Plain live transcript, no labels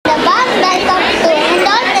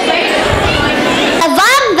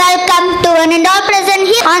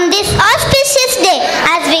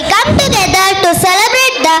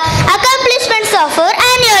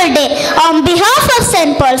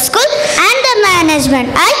Paul School and the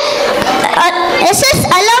management. I assist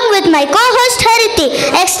along with my co-host Hariti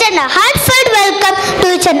extend a heartfelt welcome to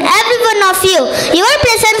each and every one of you. Your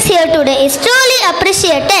presence here today is truly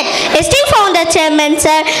appreciated. Esteemed founder chairman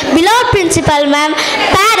sir, beloved principal ma'am,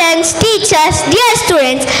 parents, teachers, dear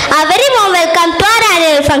students, a very warm welcome to our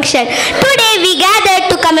annual function. Today we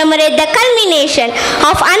gathered to commemorate the culmination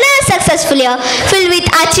of another successful year filled with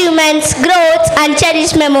achievements, growths and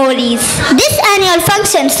cherished memories. This annual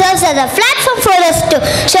function serves as a platform for us to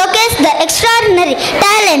showcase the extraordinary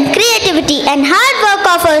talent, creativity and hard work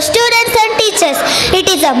of our students and teachers. It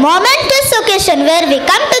is a momentous occasion where we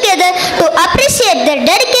come together to appreciate their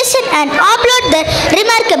dedication and applaud their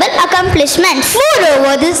remarkable accomplishments.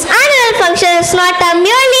 Moreover, this annual function is not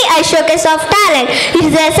merely a showcase of talent.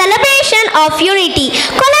 It is a celebration of unity,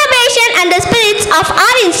 collaboration and the spirits of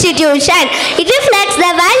our institution. It reflects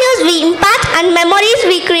the values we impart and memories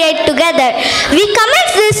we create together. We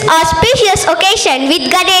commence this auspicious occasion with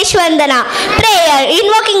Ganesh Vandana, prayer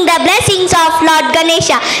invoking the blessings of Lord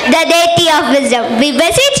Ganesha, the deity of wisdom. We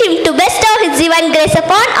beseech him to bestow his divine grace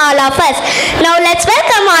upon all of us. Now let's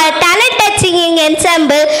welcome our talented singing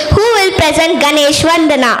ensemble who will present Ganesh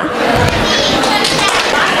Vandana.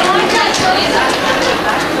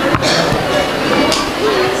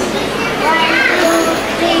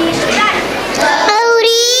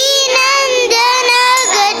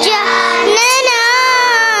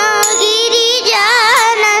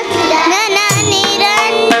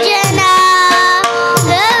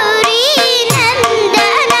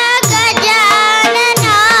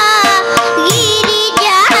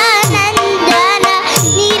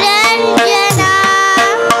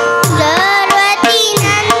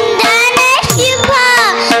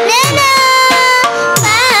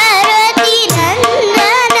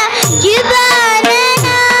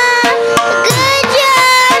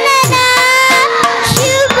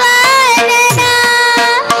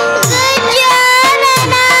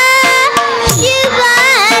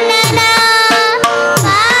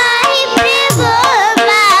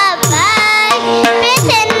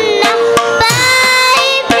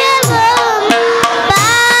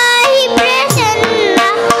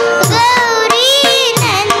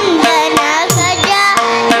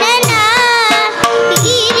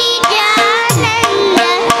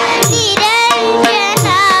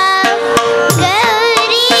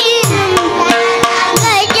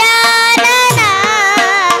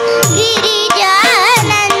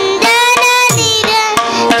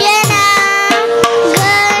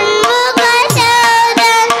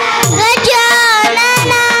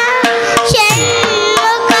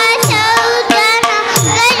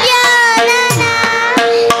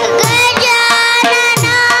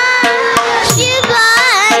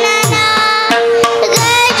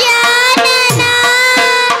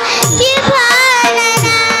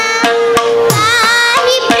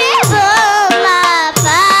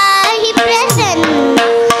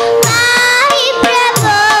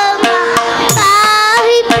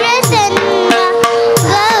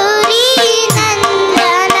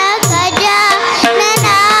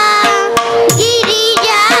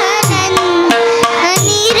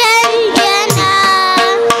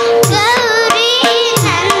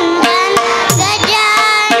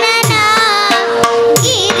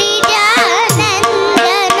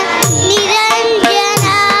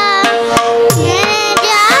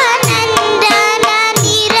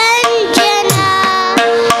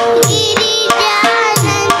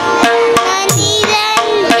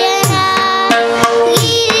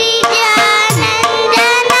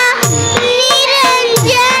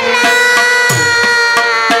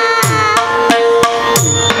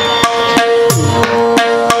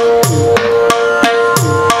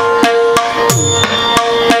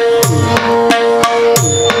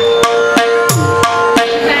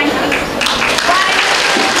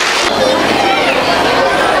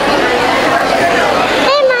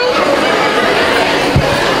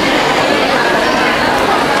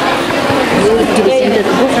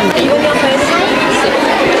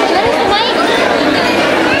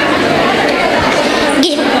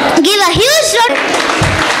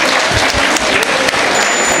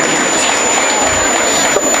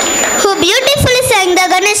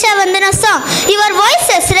 Your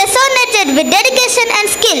voices resonated with dedication and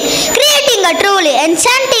skill, creating a truly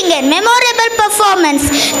enchanting and memorable performance.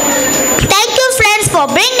 Thank you, friends, for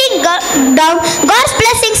bringing down God's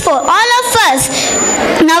blessings for all of us.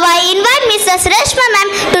 Now I invite Mrs. Reshma ma'am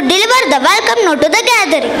to deliver the welcome note to the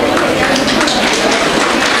gathering.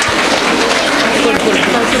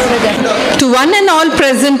 To one and all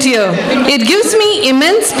present here, it gives me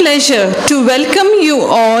immense pleasure to welcome you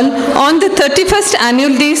all on the 31st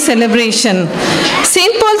Annual Day celebration.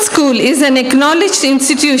 St. Paul School is an acknowledged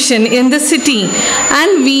institution in the city,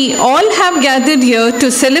 and we all have gathered here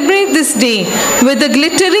to celebrate this day with the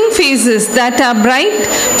glittering faces that are bright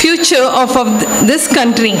future of this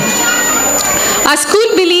country. Our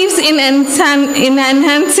school believes in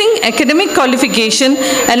enhancing academic qualification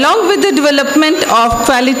along with the development of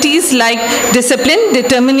qualities like discipline,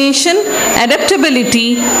 determination,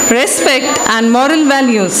 adaptability, respect, and moral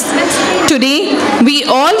values. Today, we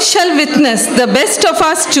all shall witness the best of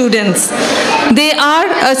our students. They are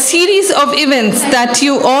a series of events that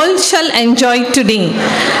you all shall enjoy today.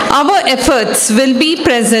 Our efforts will be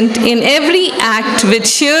present in every act with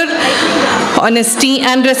sheer honesty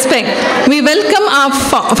and respect. We welcome our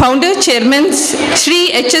founder chairman Shri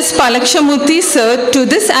H.S. Palakshamurthy sir to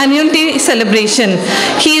this annual day celebration.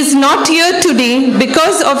 He is not here today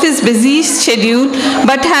because of his busy schedule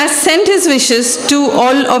but has sent his wishes to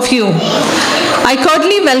all of you. I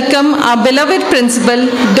cordially welcome our beloved principal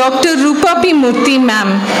Dr. Rupa P. Murthy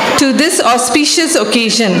ma'am to this auspicious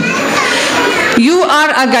occasion. You are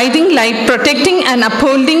a guiding light, protecting and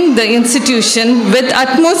upholding the institution with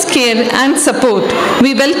utmost care and support.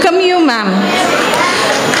 We welcome you, ma'am.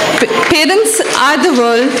 Parents are the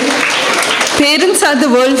world. Parents are the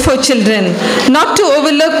world for children. Not to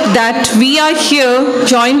overlook that we are here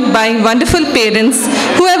joined by wonderful parents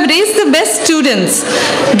who have raised the best students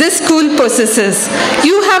this school possesses.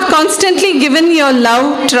 You have constantly given your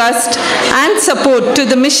love, trust, and support to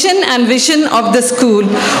the mission and vision of the school,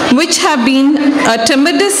 which have been a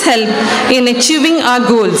tremendous help in achieving our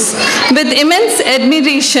goals. With immense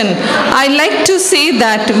admiration, I like to say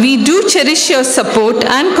that we do cherish your support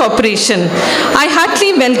and cooperation. I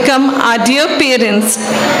heartily welcome our dear parents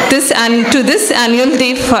to this annual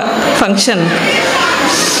day function.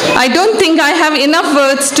 I don't think I have enough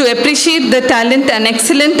words to appreciate the talent and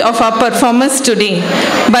excellence of our performers today,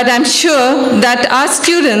 but I'm sure that our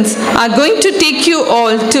students are going to take you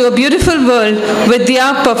all to a beautiful world with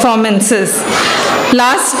their performances.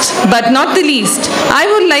 Last but not the least, I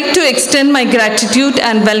would like to extend my gratitude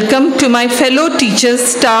and welcome to my fellow teachers,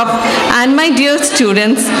 staff, and my dear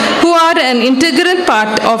students who are an integral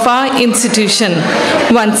part of our institution.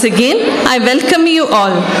 Once again, I welcome you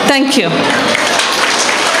all. Thank you.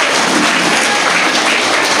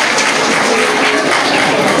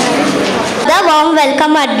 Warm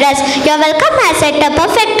welcome address. Your welcome has set a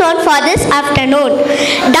perfect tone for this afternoon.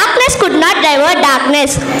 Darkness could not divert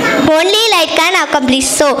darkness. Only light can accomplish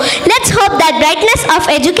so. Let's hope that brightness of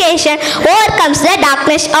education overcomes the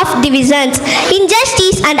darkness of divisions.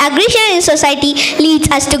 Injustice and aggression in society leads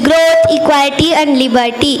us to growth, equality, and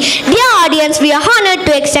liberty. Dear audience, we are honored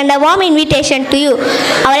to extend a warm invitation to you.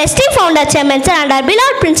 Our esteemed founder, chairman sir, and our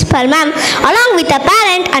beloved principal ma'am, along with a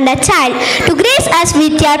parent and a child, to grace us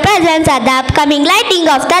with your presence at the upcoming lighting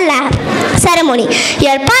of the lamp ceremony.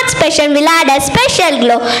 Your participation will add a special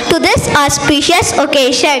glow to this auspicious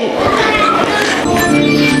occasion.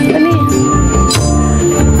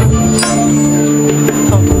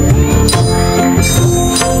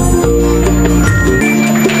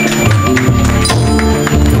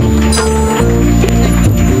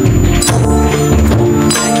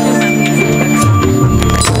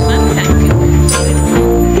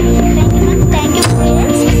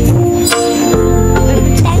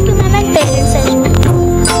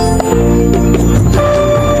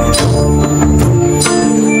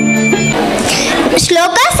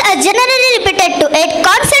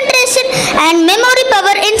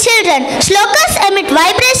 Shlokas emit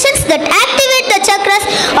vibrations that activate the chakras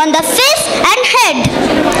on the face and head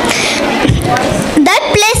that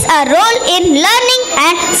plays a role in learning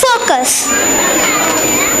and focus.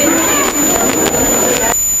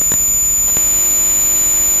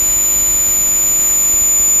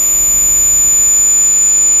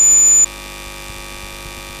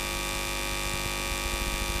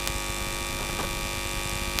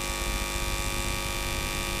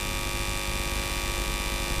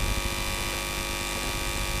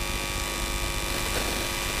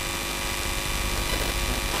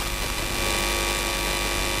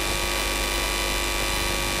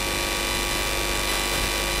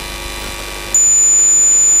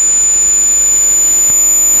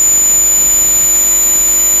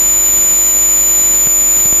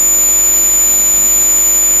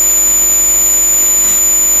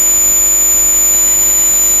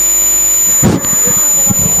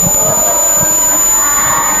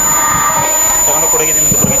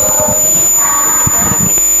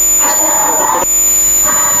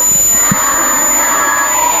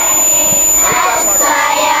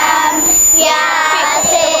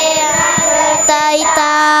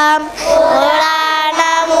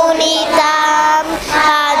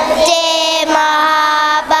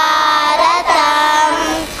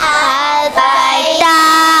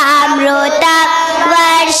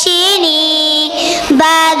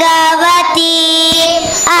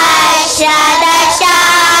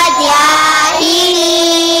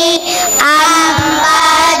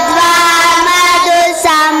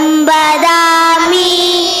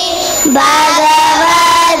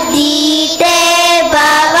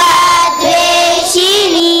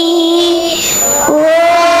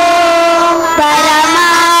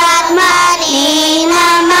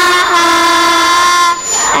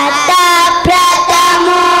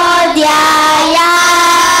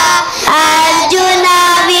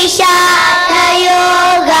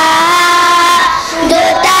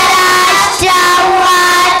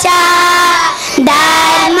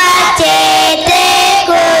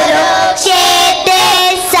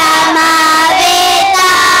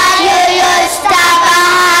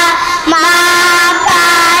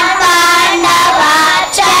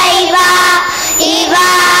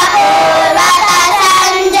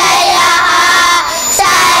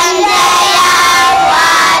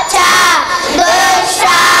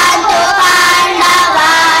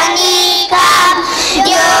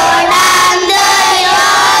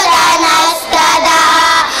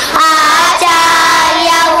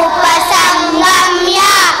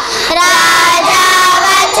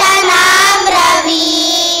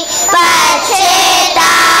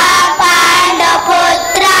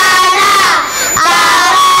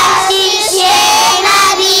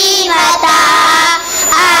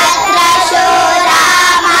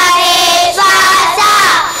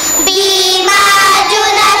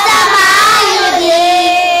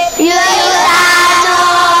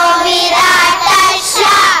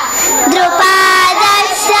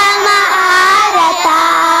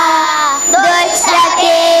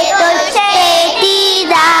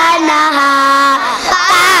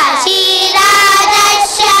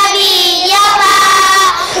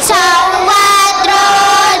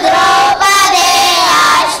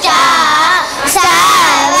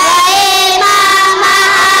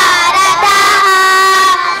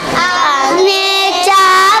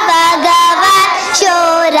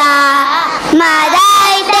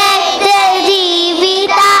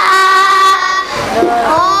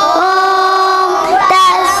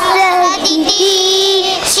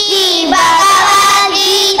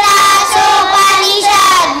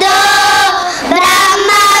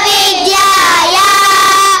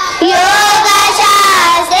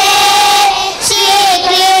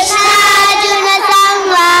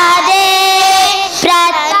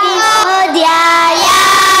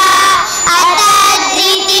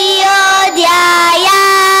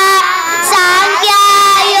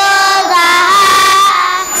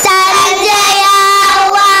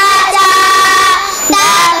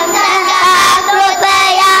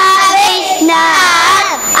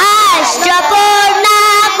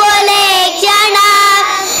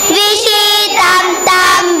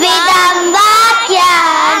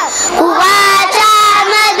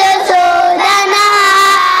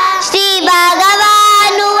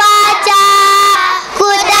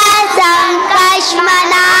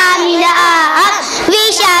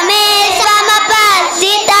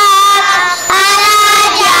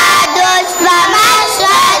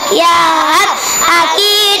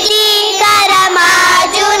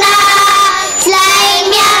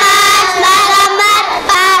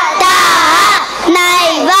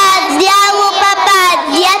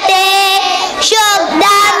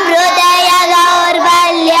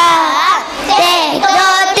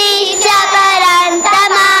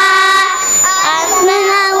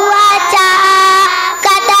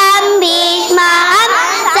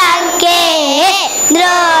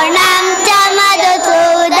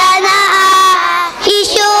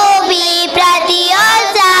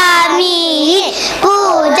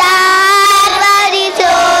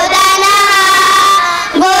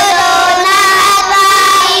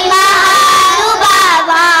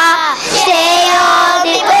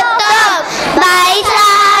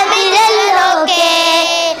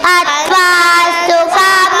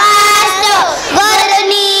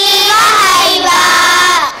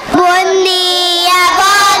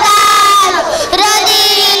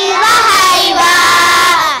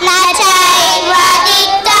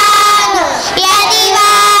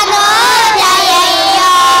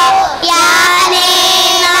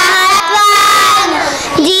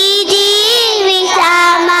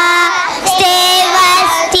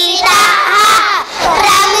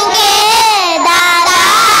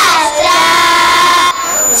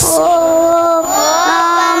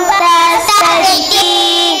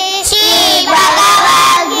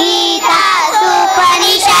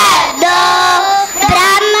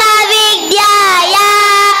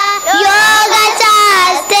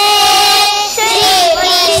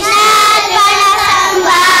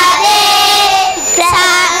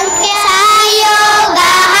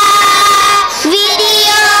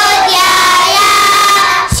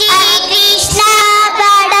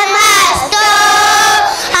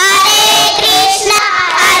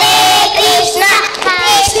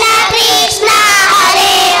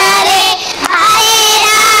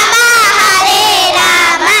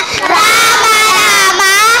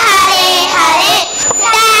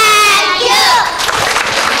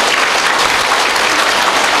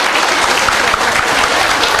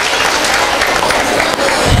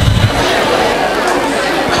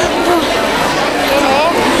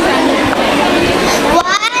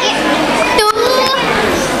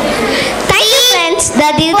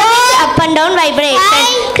 and down vibration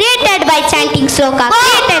created by chanting sloka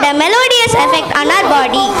created a melodious effect on our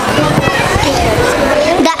body.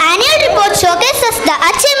 The annual report showcases the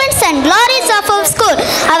achievements and glories of our school.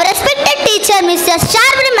 Our respected teacher, Mrs.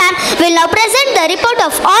 Charvi ma'am, will now present the report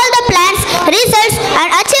of all the plans, results and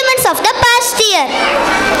achievements of the past year.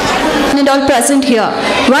 And all present here.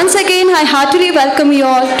 Once again, I heartily welcome you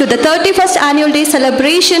all to the 31st Annual Day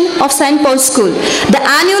celebration of St. Paul School. The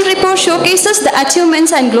annual report showcases the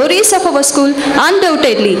achievements and glories of our school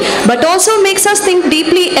undoubtedly, but also makes us think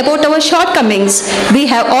deeply about our shortcomings. We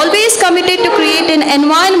have always committed to create an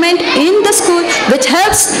environment in the school which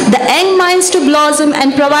helps the young minds to blossom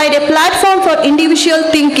and provide a platform for individual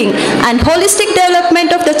thinking and holistic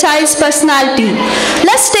development of the child's personality.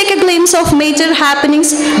 Let's take a glimpse of major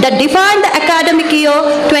happenings that define the academic year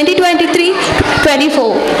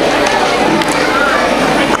 2023-24.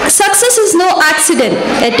 Success is no accident.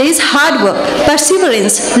 It is hard work,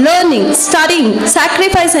 perseverance, learning, studying,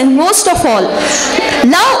 sacrifice, and most of all,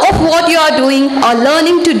 love of what you are doing or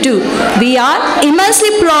learning to do. We are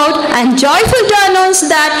immensely proud and joyful to announce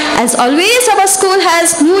that, as always, our school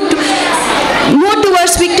has moved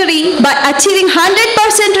towards victory by achieving 100%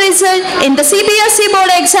 result in the CBSE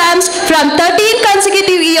board exams from 13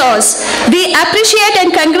 consecutive years. We appreciate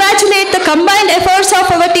and congratulate the combined efforts of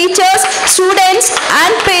our teachers, students,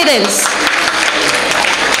 and parents.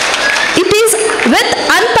 It is with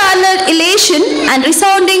unparalleled elation and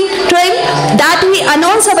resounding triumph that we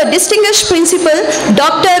announce our distinguished principal,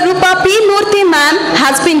 Dr. Rupa P. Murthy ma'am,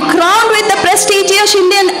 has been crowned with the prestigious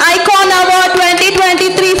Indian Icon Award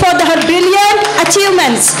 2023 for her brilliant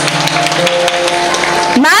achievements.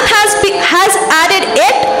 Ma'am has added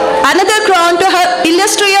yet another crown to her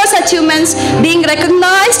illustrious achievements, being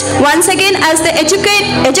recognized once again as the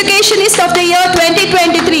Educationist of the Year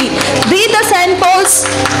 2023. We, the St. Paul's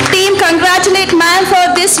team, congratulate ma'am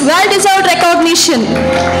for this well-deserved recognition.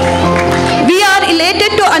 We are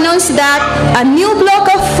elated to announce that a new block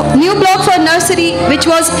for nursery, which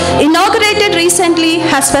was inaugurated recently,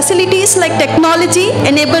 has facilities like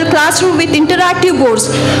technology-enabled classroom with interactive boards,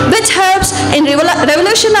 which helps in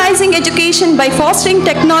revolutionizing education by fostering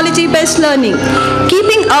technology-based learning.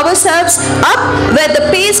 Keeping ourselves up where the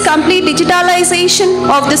pace complete digitalization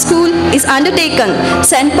of the school is undertaken,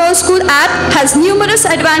 St. Paul School app has numerous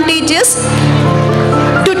advantages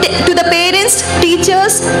to the parents,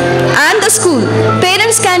 teachers, and the school.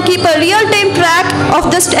 Parents can keep a real-time track of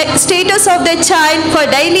the status of their child for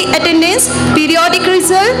daily attendance, periodic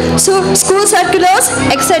results, school circulars,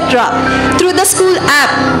 etc. through the school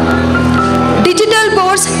app. Digital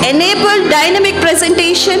boards enable dynamic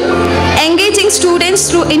presentation, engaging students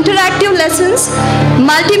through interactive lessons,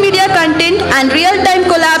 multimedia content, and real-time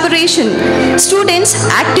collaboration. Students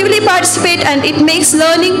actively participate and it makes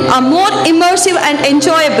learning a more immersive and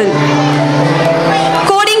enjoyable.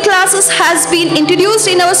 Coding classes has been introduced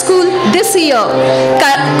in our school this year.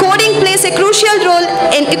 Coding plays a crucial role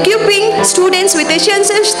in equipping students with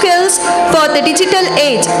essential skills for the digital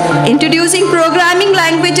age. Introducing programming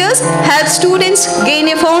languages helps students gain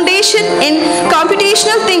a foundation in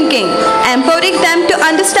computational thinking, empowering them to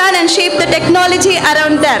understand and shape the technology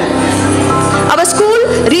around them. Our school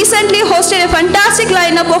recently hosted a fantastic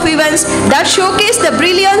lineup of events that showcase the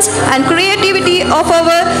brilliance and creativity of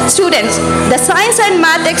our students. The Science and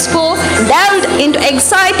Math Expo delved into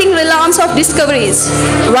exciting realms of discoveries,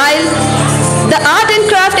 while the Art and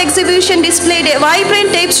Craft exhibition displayed a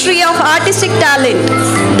vibrant tapestry of artistic talent.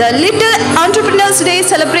 The Little Entrepreneurs Day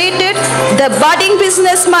celebrated the budding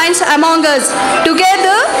business minds among us.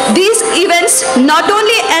 Together, these events not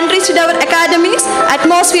only enriched our academics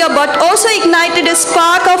atmosphere but also ignited a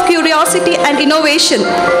spark of curiosity and innovation,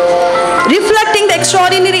 reflecting the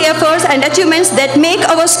extraordinary efforts and achievements that make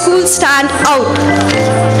our school stand out.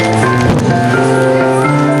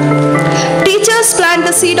 Teachers plant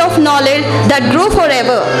the seed of knowledge that grow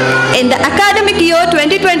forever. In the academic year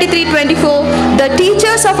 2023-24, the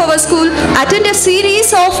teachers of our school attend a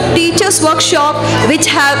series of teachers' workshops which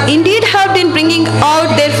have indeed helped in bringing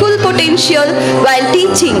out their full potential while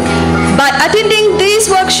teaching. By attending these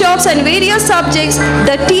workshops and various subjects,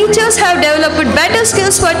 the teachers have developed better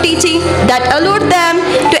skills for teaching that allowed them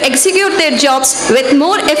to execute their jobs with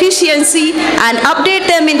more efficiency and update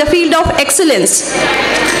them in the field of excellence.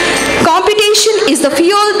 Competition is the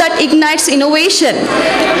fuel that ignites innovation.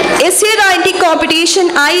 Essay writing competition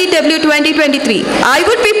IEW 2023. I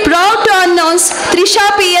would be proud to announce Trisha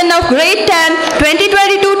PN of Grade 10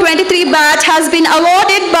 2022-23 batch has been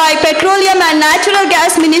awarded by Petroleum and Natural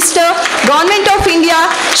Gas Minister, Government of India,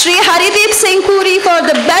 Shri Harideep Singh Puri for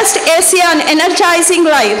the best essay on energizing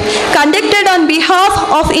life, conducted on behalf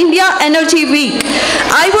of India Energy Week.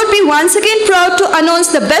 I would be once again proud to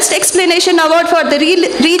announce the Best Explanation Award for the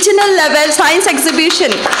regional level science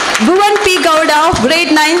exhibition. Bhuvan P. Gowda of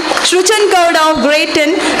grade 9, Shruchan Gowda of grade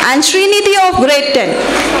 10 and Srinidhi of grade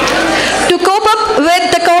 10. To cope up with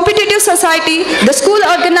the competitive society, the school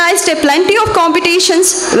organized a plenty of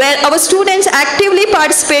competitions where our students actively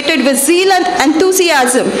participated with zeal and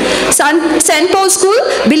enthusiasm. St. Paul School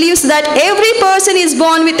believes that every person is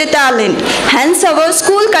born with a talent. Hence, our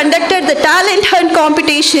school conducted the talent hunt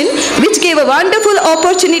competition, which gave a wonderful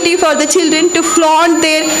opportunity for the children to flaunt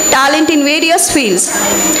their talent in various fields.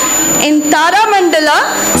 In Taramandala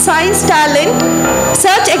Science Talent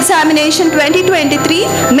Search Examination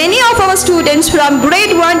 2023, many of our students from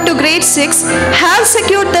grade 1 to grade 6 have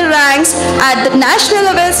secured the ranks at the national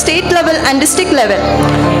level, state level and district level.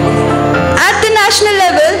 At the national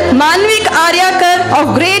level, Manvik Aryakar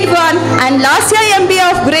of grade 1 and Lasya MB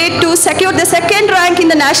of grade 2 secured the second rank in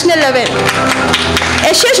the national level.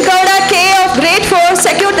 Ashish Gowda K of grade 4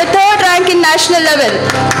 secured the third rank in national level.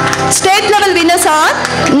 State level winners are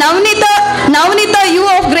Navnita U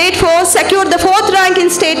of grade 4 secured the fourth rank in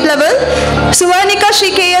state level. Suvarnika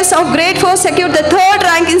Shri KS of grade 4 secured the third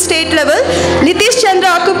rank in state level. Litish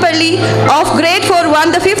Chandra Akupalli of grade 4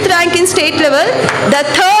 won the fifth rank in state level. The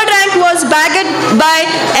third rank was bagged by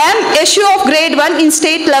M. Eshu of grade 1 in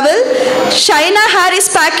state level. Shaina Harris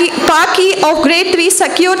Paki of grade 3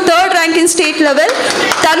 secured third rank in state level.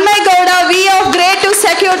 Tanmay Gowda V of grade 2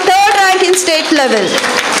 secured third rank in state level.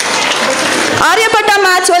 Aryabhatta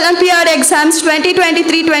Maths Olympiad exams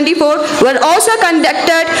 2023-24 were also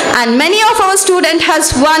conducted and many of our students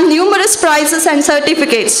has won numerous prizes and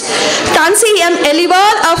certificates. Tansi M.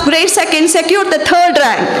 Eliwal of grade 2nd secured the third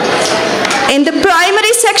rank. In the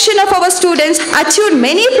primary section of our students achieved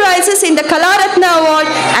many prizes in the Kala Ratna Award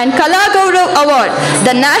and Kala Gaurav Award,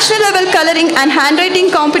 the national level coloring and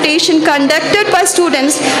handwriting competition conducted by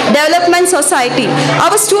Students Development Society.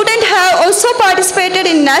 Our students have also participated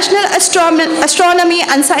in National Astronomy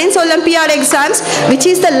and Science Olympiad exams, which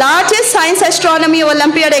is the largest Science Astronomy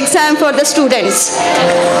Olympiad exam for the students.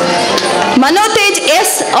 Manotej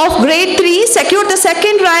S of grade 3 secured the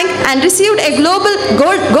second rank and received a global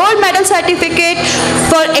gold medal certificate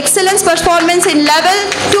for excellence performance in level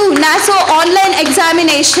 2 NASO online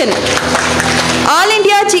examination. All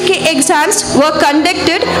India GK exams were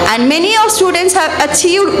conducted and many of students have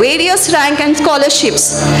achieved various rank and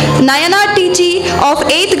scholarships. Nayana TG of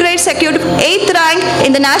 8th grade secured 8th rank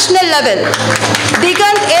in the national level.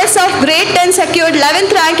 Digant S of grade 10 secured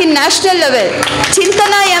 11th rank in national level.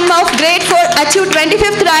 Chintana M of grade 4 achieved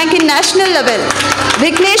 25th rank in national level.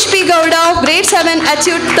 Vignesh P. Gowda of grade 7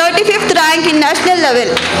 achieved 35th rank in national level.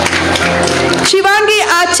 Shivangi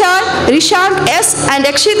Achar, Rishant S. and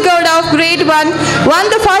Akshit Gowda of grade 1 won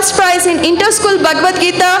the first prize in Inter-School Bhagavad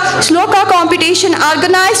Gita Shloka competition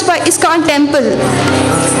organized by ISKCON Temple.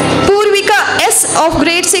 Purvika S. of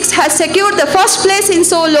grade 6 has secured the first place in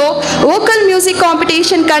solo vocal music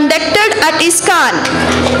competition conducted at ISKCON.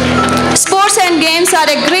 Sports and games are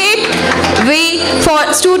a great way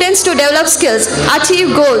for students to develop skills,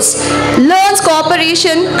 achieve goals, learn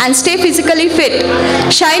cooperation and stay physically fit.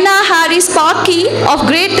 Shaina Harris Paki of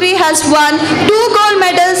grade 3 has won 2 gold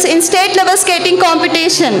medals in state level skating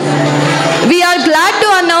competition. We are glad to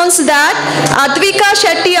announce that Advika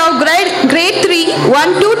Shetty of grade 3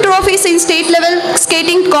 won 2 trophies in state level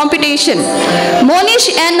skating competition.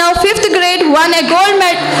 Monish N of 5th grade won a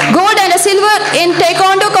gold and a silver in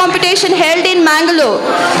taekwondo competition held in Mangalore.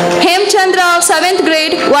 Hemchandra of 7th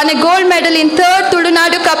grade won a gold medal in 3rd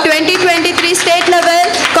Tulunadu Cup 2023 state level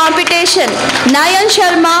competition. Nayan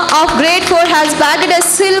Sharma of grade 4 has bagged a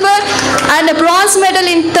silver and a bronze medal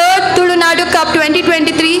in 3rd Tulunadu Cup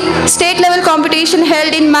 2023 state level competition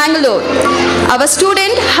held in Mangalore. Our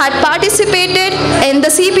student had participated in the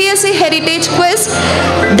CBSE Heritage Quiz.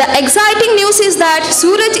 The exciting news is that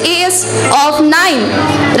Suraj AS of 9,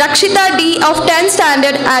 Rakshita D of 10th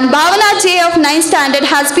standard and Bhavana J of 9th standard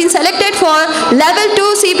has been selected for level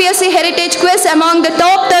 2 CBSE Heritage Quiz among the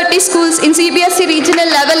top 30 schools in CBSE regional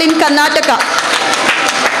level in Karnataka.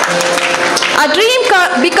 A dream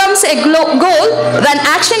becomes a goal when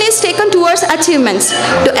action is taken towards achievements.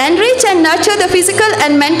 To enrich and nurture the physical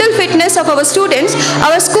and mental fitness of our students,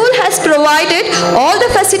 our school has provided all the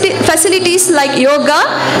facilities like yoga,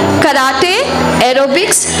 karate,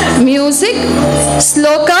 aerobics, music,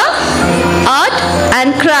 sloka, art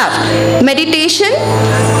and craft, meditation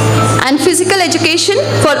and physical education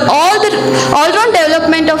for all-round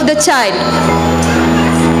development of the child.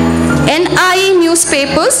 NIE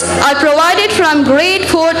newspapers are provided from grade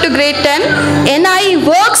 4 to grade 10. NIE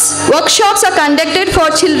workshops are conducted for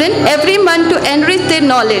children every month to enrich their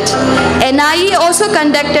knowledge. NIE also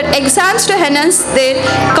conducted exams to enhance their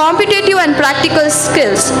competitive and practical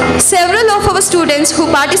skills. Several of our students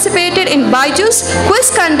who participated in Byju's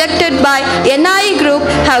quiz conducted by NIE group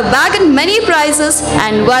have bagged many prizes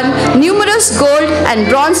and won numerous gold and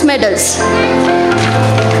bronze medals.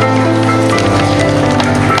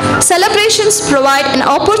 Celebrations provide an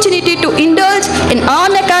opportunity to indulge in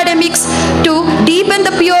non-academics, to deepen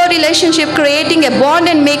the pure relationship, creating a bond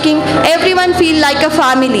and making everyone feel like a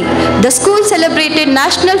family. The school celebrated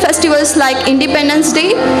national festivals like Independence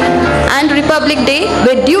Day and Republic Day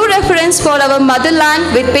with due reference for our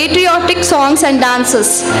motherland with patriotic songs and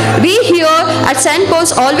dances. We here at St.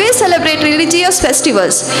 Paul's always celebrate religious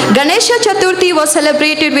festivals. Ganesha Chaturthi was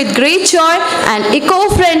celebrated with great joy and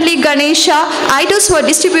eco-friendly Ganesha idols were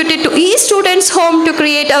distributed to each student's home to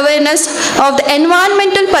create awareness of the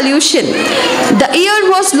environmental pollution. The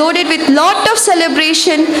year was loaded with lot of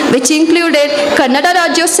celebration which included Kannada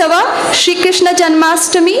Rajyotsava, Shri Krishna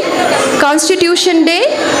Janmashtami, Constitution Day,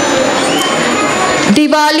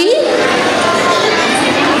 Diwali,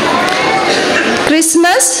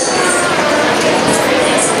 Christmas,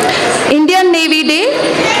 Indian Navy Day,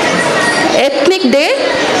 Ethnic Day,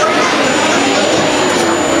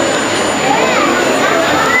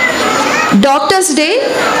 Doctors Day,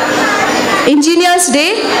 Engineers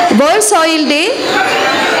Day, World Soil Day,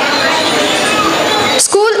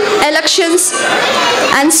 school elections,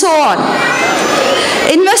 and so on.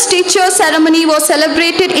 Investiture ceremony was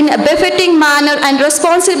celebrated in a befitting manner and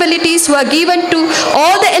responsibilities were given to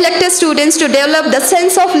all the elected students to develop the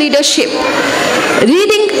sense of leadership.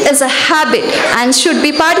 Reading is a habit and should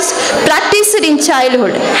be practiced in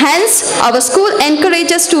childhood. Hence, our school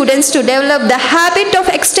encourages students to develop the habit of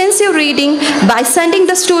extensive reading by sending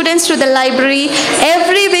the students to the library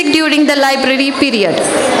every week during the library period.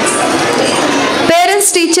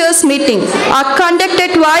 Parents-teachers meeting are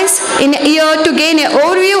conducted twice in a year to gain an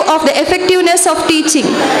overview of the effectiveness of teaching,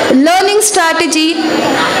 learning strategy,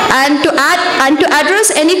 and to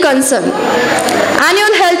address any concern.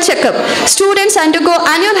 Annual health checkup. Students undergo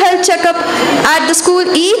annual health checkup at the school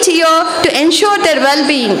each year to ensure their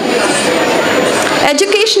well-being.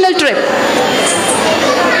 Educational trip.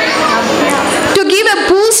 To give a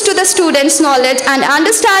boost to the students' knowledge and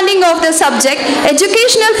understanding of the subject,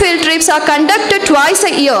 educational field trips are conducted twice a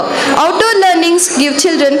year. Outdoor learnings give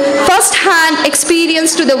children first-hand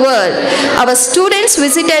experience to the world. Our students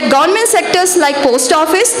visited government sectors like Post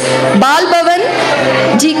Office, Bal Bhavan,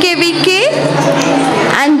 GKVK,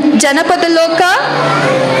 and Janapadaloka.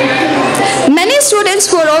 Many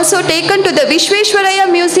students were also taken to the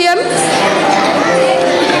Vishveshwaraya Museum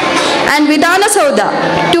and Vidhana Saudha.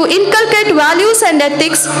 To inculcate values and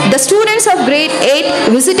ethics, the students of grade 8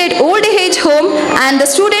 visited old age home and the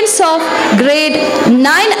students of grade 9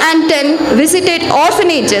 and 10 visited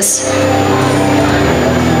orphanages.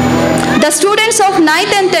 The students of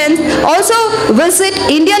 9th and 10th also visit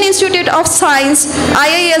Indian Institute of Science,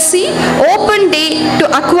 IISc, open day to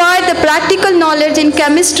acquire the practical knowledge in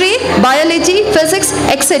chemistry, biology, physics,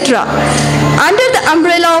 etc. Under the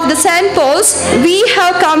umbrella of the St. Paul's, we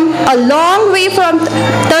have come a long way from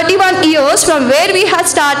 31 years from where we had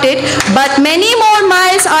started, but many more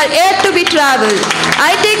miles are yet to be traveled.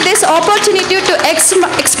 I take this opportunity to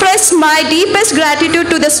express my deepest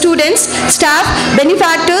gratitude to the students, staff,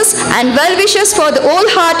 benefactors, and well-wishers for the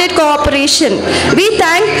wholehearted cooperation. We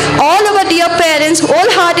thank all our dear parents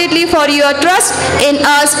wholeheartedly for your trust in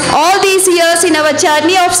us all these years in our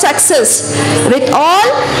journey of success. With all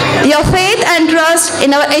your faith and trust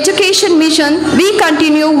in our education mission, we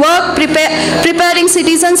continue work preparing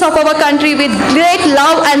citizens of our country with great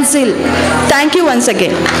love and zeal. Thank you once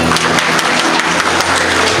again.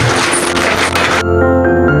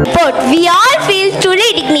 We all feel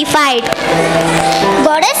truly dignified.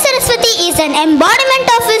 Goddess Saraswati is an embodiment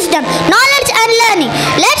of wisdom, knowledge and learning.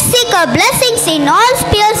 Let's seek her blessings in all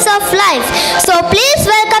spheres of life. So please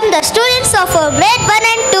welcome the students of our grade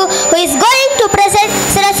 1 and 2 who is going to present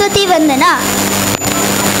Saraswati Vandana.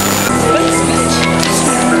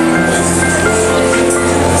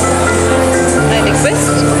 I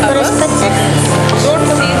request don't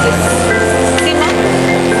see this. Seema,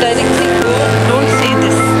 directly go, don't see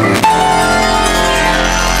this.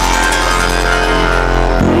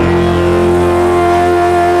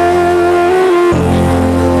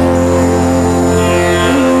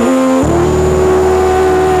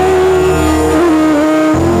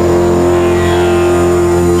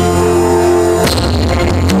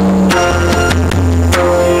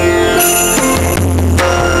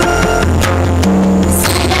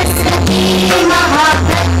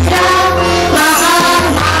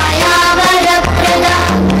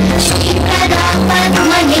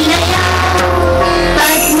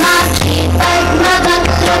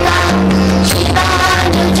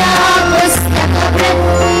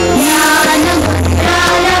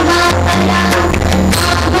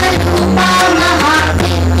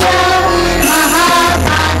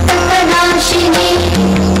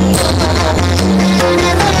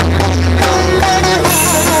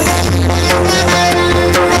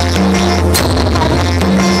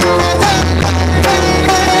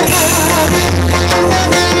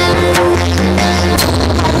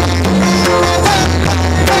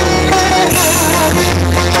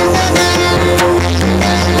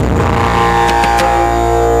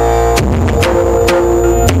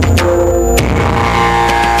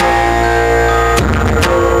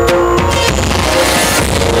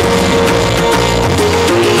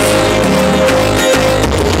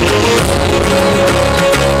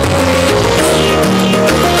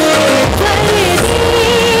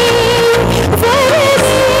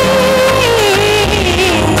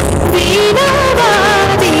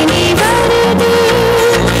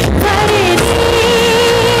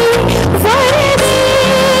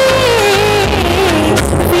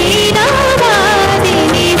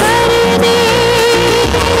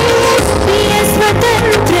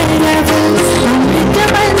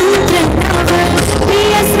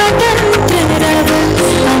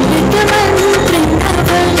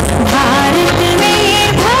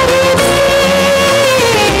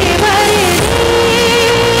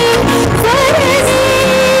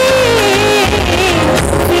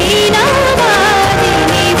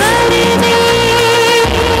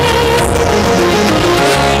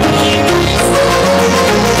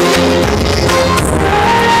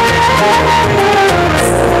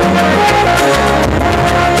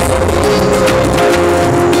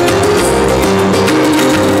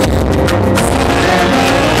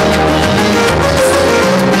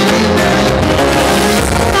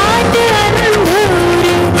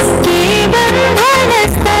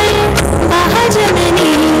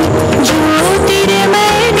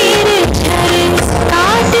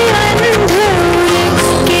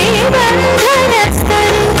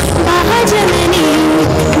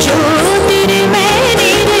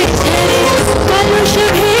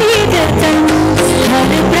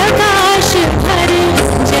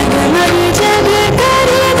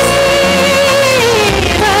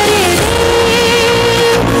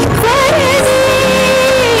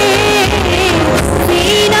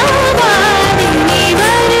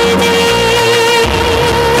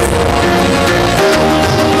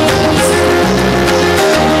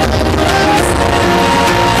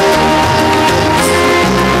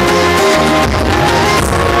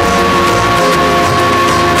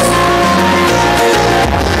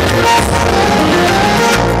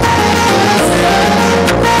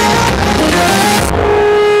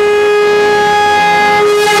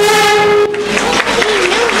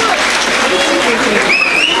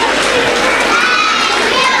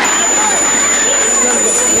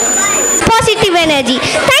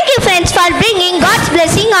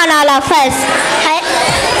 of us.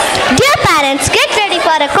 Dear parents, get ready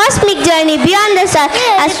for a cosmic journey beyond the sun.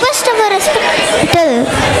 As first of our hospital.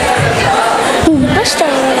 First of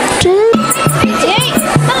our hey,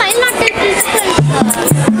 come on, I'll not tell principal.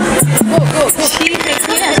 Go. He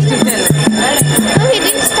has to tell. No, he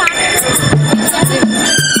didn't start.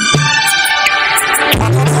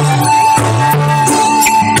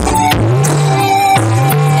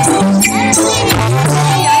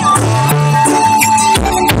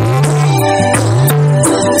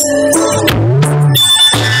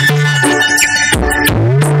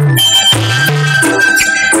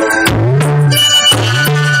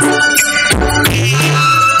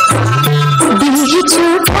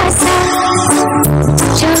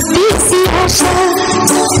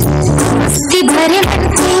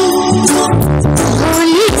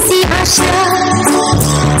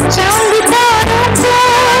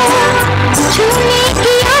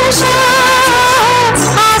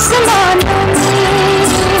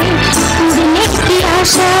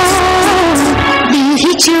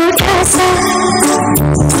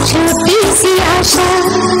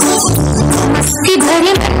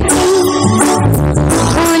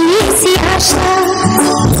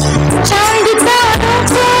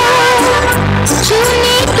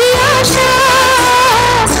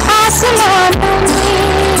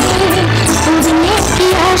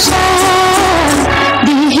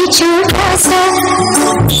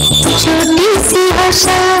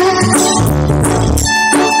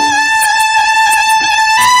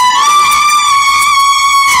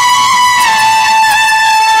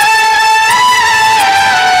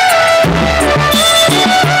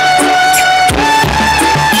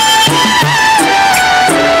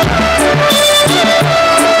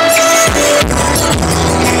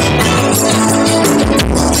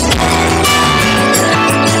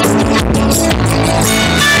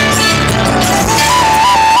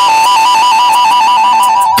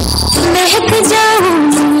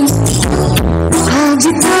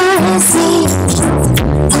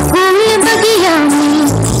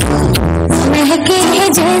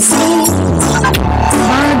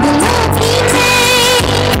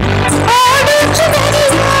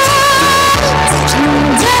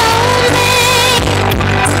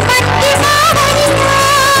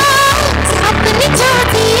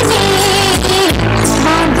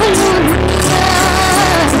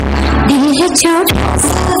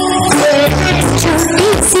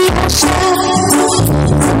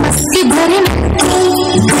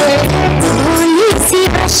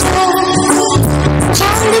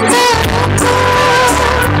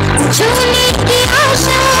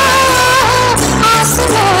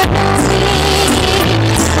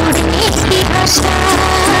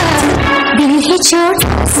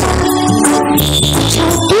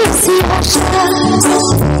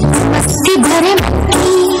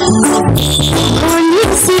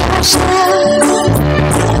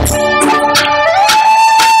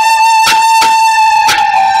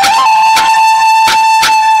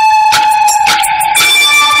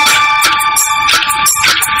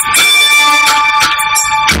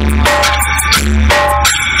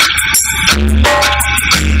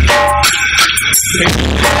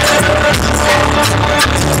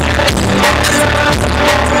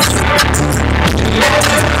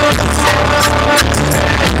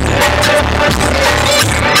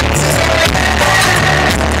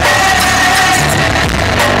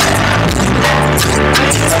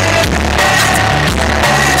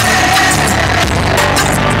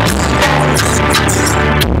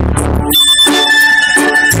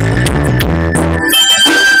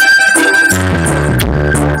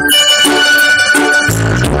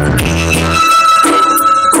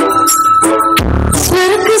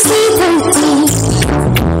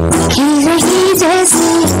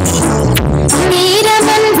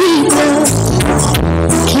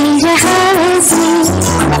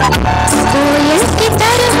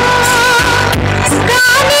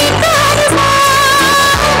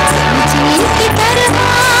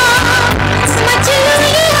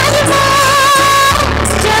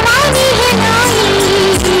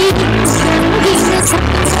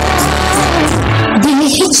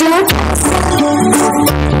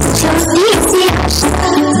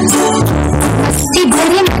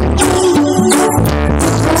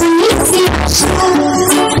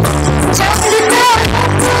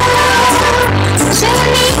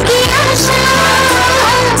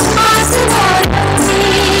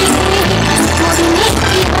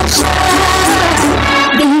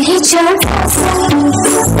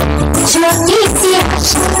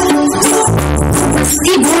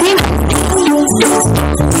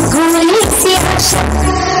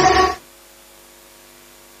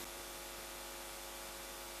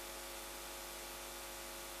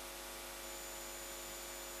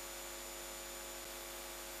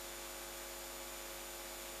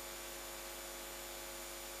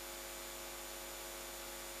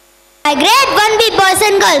 my grade 1B boys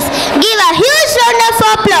and girls. Give a huge round of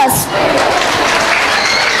applause.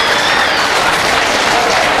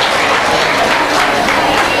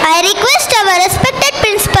 I request our respected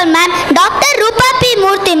principal ma'am, Dr. Rupa P.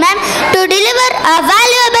 Murthy ma'am, to deliver a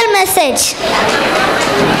valuable message.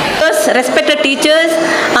 Respected teachers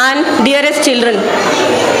and dearest children.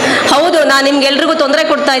 ಹೌದು, ನಾನು ನಿಮ್ಗೆಲ್ರಿಗೂ ತೊಂದರೆ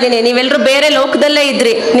ಕೊಡ್ತಾ ಇದ್ದೀನಿ. ನೀವೆಲ್ಲರೂ ಬೇರೆ ಲೋಕದಲ್ಲೇ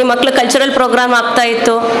ಇದ್ರಿ. ನಿಮ್ಮ ಮಕ್ಕಳು ಕಲ್ಚರಲ್ ಪ್ರೋಗ್ರಾಮ್ ಆಗ್ತಾ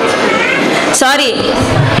ಇತ್ತು. ಸಾರಿ,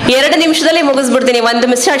 2 ನಿಮಿಷದಲ್ಲಿ ಮುಗಿಸ್ಬಿಡ್ತೀನಿ. ಒಂದು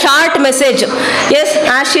short message. S,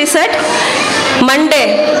 as she said, Monday,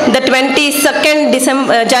 the 22nd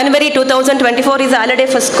January 2024 is a holiday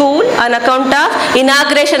for school on account of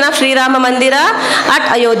inauguration of Sri Rama Mandira at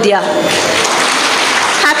Ayodhya.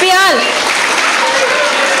 Happy all?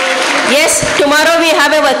 Yes, tomorrow we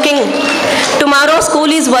have a working. Tomorrow school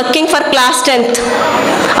is working for class 10th.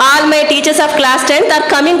 All my teachers of class 10th are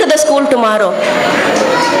coming to the school tomorrow.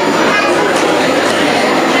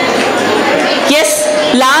 Yes,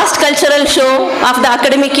 last cultural show of the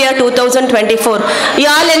academic year 2024. You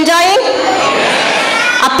all enjoying?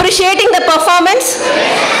 Appreciating the performance?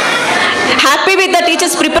 Happy with the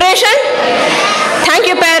teachers' preparation? Thank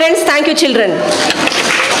you parents, thank you children.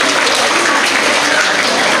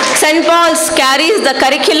 St. Paul's carries the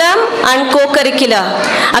curriculum and co-curricular,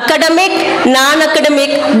 academic,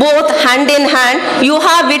 non-academic, both hand in hand. You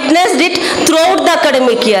have witnessed it throughout the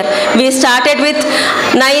academic year. We started with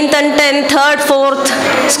 9th and 10th, 3rd, 4th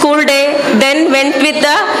school day, then went with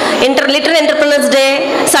the Little Entrepreneurs Day,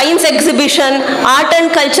 science exhibition, art and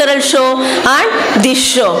cultural show, and this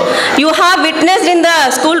show. You have witnessed in the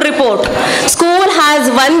school report. School has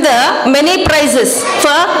won the many prizes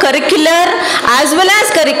for curricular as well as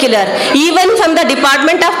curricular. Even from the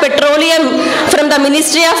Department of Petroleum, from the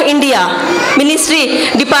Ministry of India,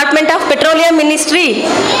 Department of Petroleum Ministry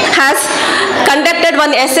has conducted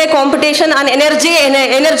one essay competition on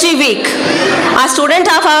Energy Week. A student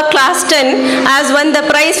of our class 10 has won the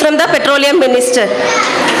prize from the Petroleum Minister.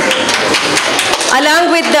 Along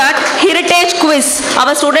with that, heritage quiz.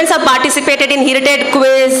 Our students have participated in heritage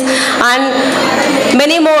quiz and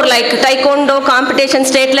many more like taekwondo competition,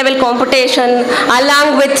 state level competition. Along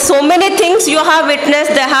with so many things you have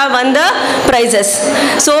witnessed, they have won the prizes.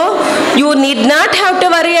 So you need not have to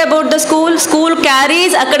worry about the school. School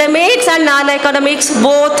carries academics and non-academics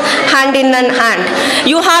both hand in hand.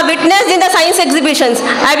 You have witnessed in the science exhibitions.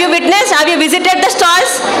 Have you witnessed? Have you visited the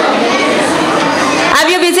stalls? Have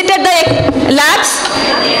you visited the labs?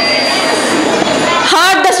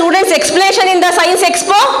 Heard the students' explanation in the science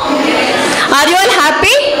expo? Are you all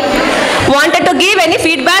happy? Wanted to give any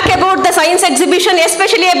feedback about the science exhibition,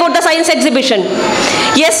 especially about the science exhibition?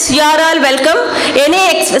 Yes, you are all welcome. Any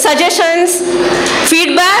suggestions,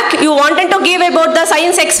 feedback you wanted to give about the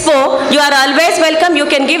science expo, you are always welcome. You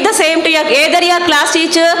can give the same to either your class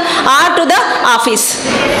teacher or to the office.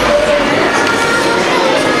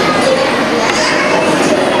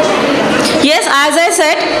 Yes, as I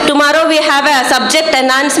said, tomorrow we have a subject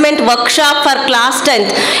announcement workshop for class 10th.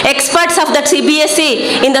 Experts of the CBSE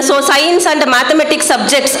in the science and mathematics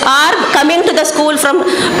subjects are coming to the school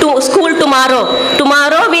school tomorrow.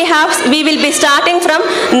 Tomorrow we will be starting from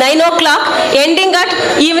 9 o'clock, ending at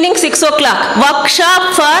evening 6 o'clock. Workshop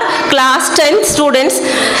for class 10th students.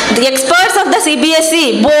 The experts of the CBSE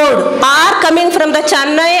board are coming from the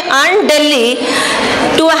Chennai and Delhi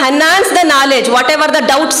to enhance the knowledge, whatever the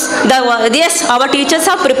doubts. Yes, our teachers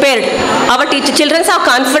are prepared. Our children have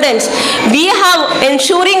confidence. We have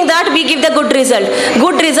ensuring that we give the good result.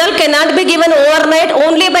 Good result cannot be given overnight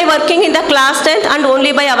only by working in the class 10th and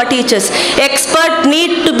only by our teachers. Expert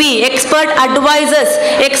need to be, expert advisors,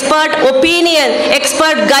 expert opinion,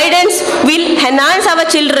 expert guidance will enhance our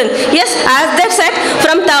children. Yes, as they said,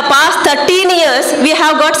 from the past 13 years, we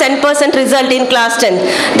have got 10% result in class 10.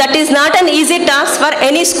 That is not an easy task for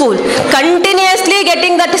any school. Continuously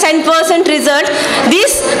getting that 10% result,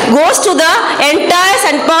 this goes to the entire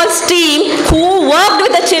St. Paul's team who worked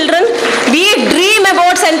with the children. We dream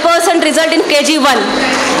about 10% result in KG1.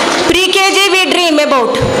 Pre-KG we dream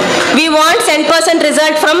about. We want 10%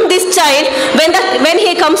 result from this child when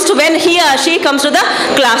he or she comes to the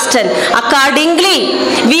class 10. Accordingly,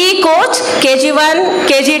 we coach KG1,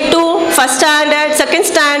 KG2, first standard, second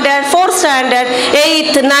standard, fourth standard,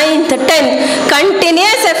 8th, 9th, 10th.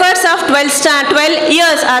 Continuous efforts of 12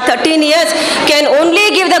 years or 13 years can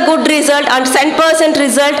only give the good result and 10%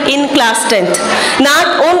 result in class 10th.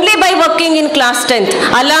 Not only by working in class 10th.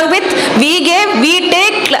 Along with we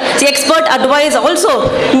take expert advice also.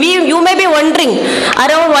 You may be wondering,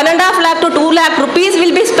 around 1.5 lakh to 2 lakh rupees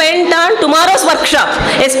will be spent on tomorrow's workshop.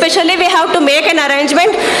 Especially we have to make an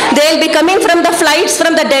arrangement. They will be coming from the flights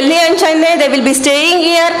from the Delhi and Chennai. They will be staying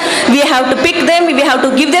here. We have to pick them. We have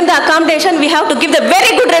to give them the accommodation. We have to give the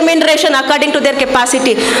very good remuneration according to their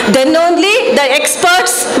capacity. Then only the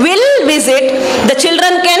experts will visit. The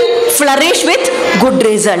children can flourish with good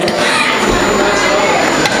result.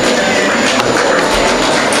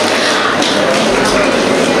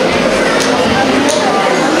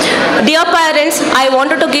 Dear parents, I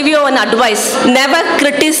wanted to give you an advice. Never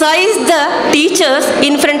criticize the teachers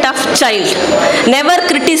in front of child. Never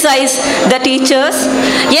criticize the teachers.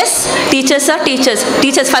 Yes, teachers are teachers.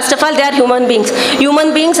 Teachers, first of all, they are human beings. Human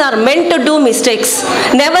beings are meant to do mistakes.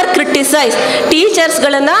 Never criticize. Teachers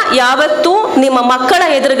galana yavattu ನಿಮ್ಮ ಮಕ್ಕಳ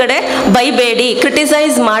ಎದುರುಗಡೆ ಬೈಬೇಡಿ,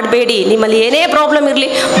 criticise ಮಾಡಬೇಡಿ. ನಿಮ್ಮಲ್ಲಿ ಏನೇ problem ಇರಲಿ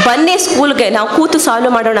ಬನ್ನಿ ಸ್ಕೂಲ್ಗೆ, ನಾವು ಕೂತು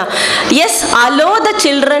ಸಾಲ್ವ್ ಮಾಡೋಣ. S, hello the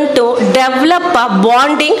children to develop a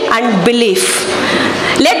bonding and belief.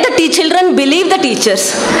 Let the children believe the teachers.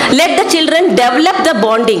 Let the children develop the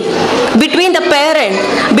bonding between the parent,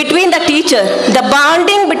 between the teacher, the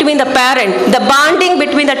bonding between the parent, the bonding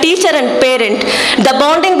between the teacher and parent, the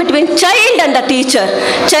bonding between child and the teacher,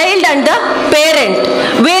 child and the parent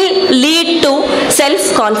will lead to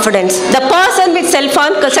self-confidence. The person with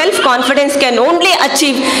self-confidence can only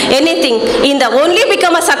achieve anything, only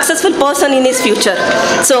become a successful person in his future.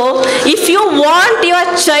 So, if you want your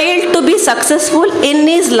child to be successful in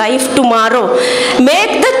his life tomorrow,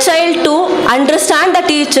 make the child to understand the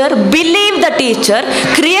teacher, believe the teacher,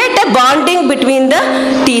 create a bonding between the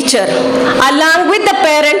teacher. Along with the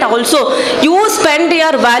parent also, you spend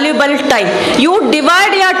your valuable time. You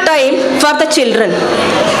divide your time for the children.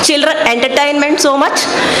 Children entertainment so much,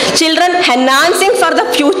 children enhancing for the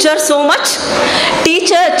future so much,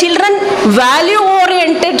 children value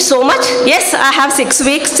oriented so much. Yes, I have 6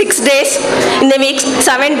 weeks, 6 days in a week,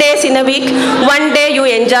 7 days in a week. One day you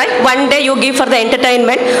enjoy, one day you give for the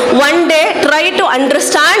entertainment, one day try to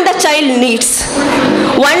understand the child needs.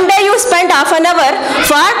 One day you spend half an hour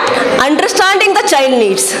for understanding the child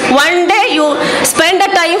needs. One day you spend the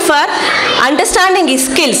time for understanding his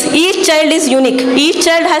skills. Each child is unique. Each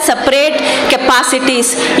child has separate capacities,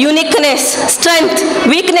 uniqueness, strength,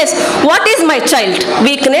 weakness. What is my child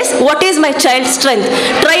weakness? What is my child's strength?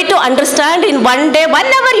 Try to understand in one day,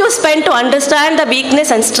 1 hour you spend to understand the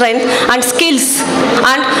weakness and strength and skills.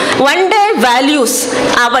 And one day values.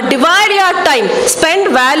 Divide your time. Spend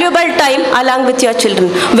valuable time along with your children.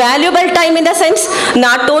 Valuable time in the sense,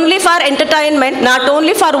 not only for entertainment, not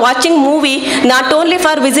only for watching movie, not only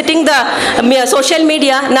for visiting the social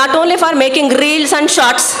media, not only for making reels and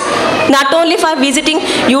shorts, not only for visiting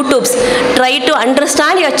YouTubes. Try to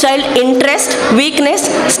understand your child interest, weakness,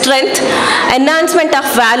 strength, enhancement of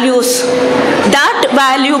values. That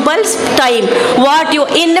valuable time, what you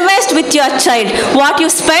invest with your child, what you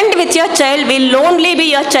spend with your child will only be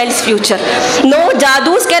your child's future. No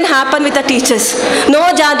jadus can happen with the teachers. No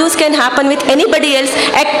jadus can happen with anybody else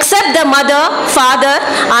except the mother, father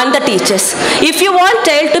and the teachers. If you want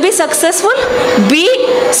child to be successful,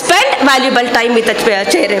 spend valuable time with the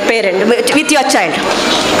parent, with your child.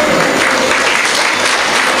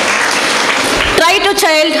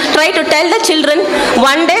 Try to tell the children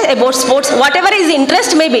one day about sports, whatever his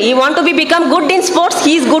interest may be. He want to become good in sports,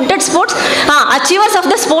 he is good at sports. Achievers of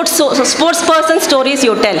the sports person stories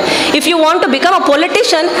you tell. If you want to become a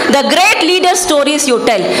politician, the great leader stories you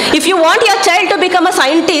tell. If you want your child to become a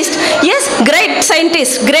scientist, yes, great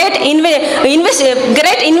scientists, great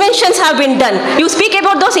inventions have been done. You speak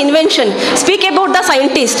about those inventions, speak about the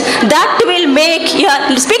scientists. That will make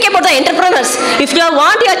speak about the entrepreneurs. If you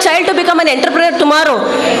want your child to become an entrepreneur tomorrow,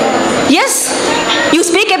 yes, you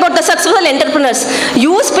speak about the successful entrepreneurs.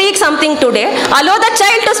 You speak something today, allow the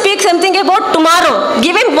child to speak something about tomorrow.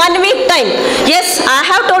 Give him 1 week time. Yes, I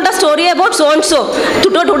have told a story about so and so.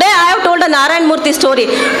 Today I have told a Narayan Murthy story.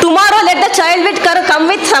 Tomorrow let the child come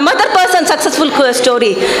with some other person successful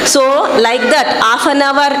story. So like that, half an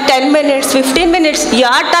hour, 10 minutes, 15 minutes,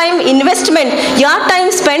 your time investment, your time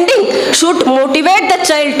spending should motivate the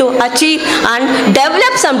child to achieve and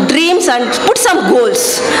develop some dreams and put some goals.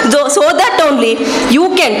 So that only you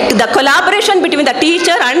can, the collaboration between the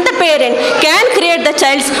teacher and the parent can create the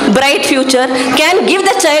child's bright future, can give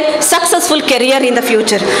the child successful career in the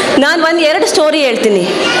future. ನಾನು 1-2 story ಹೇಳ್ತೀನಿ.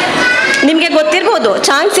 ನಿಮಗೆ ಗೊತ್ತಿರ್ಬೋದು,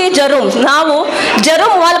 ಚಾನ್ಸಿ ಜರೂಮ್. ನಾವು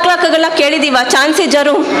ಜರೂಮ್ wall ಕ್ಲಾಕ್ಗಳನ್ನ ಕೇಳಿದೀವ. ಚಾನ್ಸಿ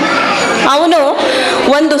ಜರೂಮ್ ಅವನು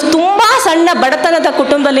ಒಂದು ತುಂಬ ಸಣ್ಣ ಬಡತನದ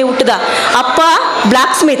ಕುಟುಂಬದಲ್ಲಿ ಹುಟ್ಟಿದ. ಅಪ್ಪ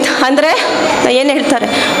ಬ್ಲ್ಯಾಕ್ ಸ್ಮಿತ್, ಅಂದರೆ ಏನು ಹೇಳ್ತಾರೆ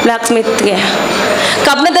ಬ್ಲ್ಯಾಕ್ ಸ್ಮಿತ್ಗೆ,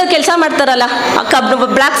 ಕಬ್ಬಿಣದಲ್ಲಿ ಕೆಲಸ ಮಾಡ್ತಾರಲ್ಲ,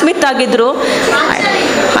 ಬ್ಲ್ಯಾಕ್ ಸ್ಮಿತ್ ಆಗಿದ್ರು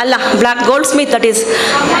ಅಲ್ಲ, ಗೋಲ್ಡ್ ಸ್ಮಿತ್, ದಟ್ ಈಸ್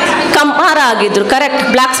ಕಮ್ಮಾರ ಆಗಿದ್ರು, ಕರೆಕ್ಟ್,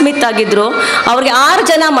 ಬ್ಲ್ಯಾಕ್ ಸ್ಮಿತ್ ಆಗಿದ್ರು. ಅವ್ರಿಗೆ 6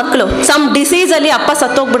 ಜನ ಮಕ್ಕಳು. ಸಮ್ ಡಿಸೀಸಲ್ಲಿ ಅಪ್ಪ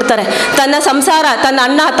ಸತ್ತೋಗ್ಬಿಡ್ತಾರೆ. ತನ್ನ ಸಂಸಾರ, ತನ್ನ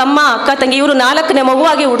ಅಣ್ಣ, ತಮ್ಮ, ಅಕ್ಕ, ತಂಗಿ ಇವರು 4ನೇ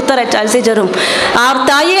ಮಗುವಾಗಿ ಹುಡ್ತಾರೆ ಚಾರ್ಲ್ಸ್ ಜೆರೋಮ್. ಅವ್ರ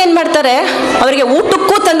ತಾಯಿ ಏನು ಮಾಡ್ತಾರೆ, ಅವರಿಗೆ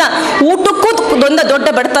ಊಟಕ್ಕೂ ಒಂದು ದೊಡ್ಡ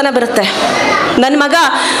ಬಡತನ ಬರುತ್ತೆ. ನನ್ನ ಮಗ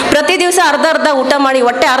ಪ್ರತಿ ದಿವಸ ಅರ್ಧ ಊಟ ಮಾಡಿ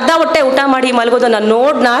ಅರ್ಧ ಹೊಟ್ಟೆ ಊಟ ಮಾಡಿ ಮಲಗೋದು ನಾನು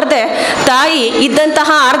ನಾರ್ದೆ. ತಾಯಿ ಇದ್ದಂತಹ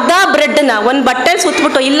ಅರ್ಧ ಬ್ರೆಡ್ನ ಒಂದು ಬಟ್ಟೆಲಿ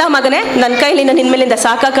ಸುತ್ತಬಿಟ್ಟು, ಇಲ್ಲ ಮಗನೇ, ನನ್ನ ಕೈಲಿ ನಿನ್ನ ಮೇಲಿಂದ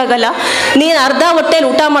ಸಾಕಾಗಲ್ಲ, ನೀನು ಅರ್ಧ ಹೊಟ್ಟೆಲಿ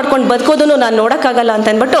ಊಟ ಮಾಡ್ಕೊಂಡು ಬದುಕೋದನ್ನು ನಾನು ನೋಡೋಕ್ಕಾಗಲ್ಲ ಅಂತ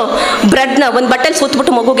ಅಂದ್ಬಿಟ್ಟು ಬ್ರೆಡ್ನ ಒಂದು ಬಟ್ಟೆಲಿ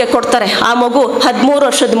ಸುತ್ತಬಿಟ್ಟು ಮಗುಗೆ ಕೊಡ್ತಾರೆ. ಆ ಮಗು 13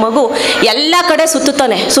 ವರ್ಷದ ಮಗು ಎಲ್ಲ ಕಡೆ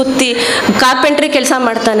ಸುತ್ತಾನೆ. ಸುತ್ತಿ ಕಾರ್ಪೆಂಟ್ರಿ ಕೆಲಸ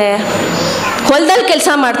ಮಾಡ್ತಾನೆ, ಹೊಲದಲ್ಲಿ ಕೆಲಸ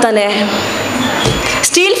ಮಾಡ್ತಾನೆ,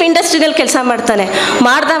 ಸ್ಟೀಲ್ ಇಂಡಸ್ಟ್ರಿಯಲ್ಲಿ ಕೆಲಸ ಮಾಡ್ತಾನೆ.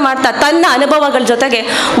 ಮಾಡ್ತಾ ತನ್ನ ಅನುಭವಗಳ ಜೊತೆಗೆ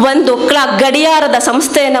ಒಂದು ಗಡಿಯಾರದ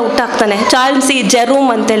ಸಂಸ್ಥೆಯನ್ನು ಹುಟ್ಟಾಕ್ತಾನೆ, ಚಾರ್ಲ್ಸ್ ಜೆರೋಮ್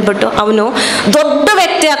ಅಂತ ಹೇಳ್ಬಿಟ್ಟು. ಅವನು ದೊಡ್ಡ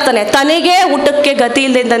ವ್ಯಕ್ತಿ ಆಗ್ತಾನೆ. ತನಗೇ ಊಟಕ್ಕೆ ಗತಿ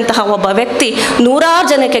ಇಲ್ಲದಂತಹ ಒಬ್ಬ ವ್ಯಕ್ತಿ 100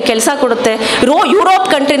 ಜನಕ್ಕೆ ಕೆಲಸ ಕೊಡುತ್ತೆ. ಯುರೋಪ್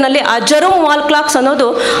ಕಂಟ್ರಿನಲ್ಲಿ ಆ ಜೆರೋಮ್ ವಾಲ್ ಕ್ಲಾಕ್ಸ್ ಅನ್ನೋದು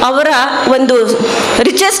ಅವರ ಒಂದು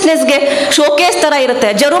ರಿಚೆಸ್ಟ್ನೆಸ್ಗೆ ಶೋಕೇಸ್ ಥರ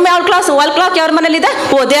ಇರುತ್ತೆ. ಜೆರೋಮ್ ವಾಲ್ ಕ್ಲಾಕ್ ಯಾರ ಮನೇಲಿದೆ,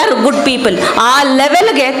 ದೇ ಆರ್ ಗುಡ್ ಪೀಪಲ್. ಆ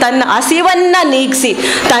ಲೆವೆಲ್ಗೆ ತನ್ನ ಹಸಿವನ್ನು ನೀಗಿಸಿ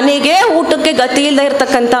ತನಗೇ ಊಟಕ್ಕೆ ಗತಿ ಇಲ್ಲದೆ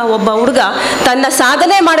ಇರ್ತಕ್ಕಂಥ ಒಬ್ಬ ಹುಡುಗ ತನ್ನ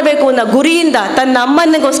ಸಾಧನೆ ಮಾಡಬೇಕು ಅನ್ನೋ ಗುರಿಯಿಂದ ತನ್ನ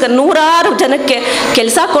ಅಮ್ಮನಿಗೋಸ್ಕರ 100 ಜನಕ್ಕೆ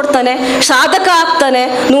ಕೆಲಸ ಕೊಡ್ತಾನೆ, ಸಾಧಕ ಆಗ್ತಾನೆ,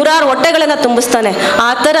 100 ಹೊಟ್ಟೆಗಳನ್ನು ತುಂಬಿಸ್ತಾನೆ.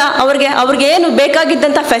 ಆ ಥರ ಅವ್ರಿಗೆ ಏನು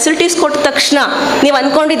ಬೇಕಾಗಿದ್ದಂಥ ಫೆಸಿಲಿಟೀಸ್ ಕೊಟ್ಟ ತಕ್ಷಣ ನೀವು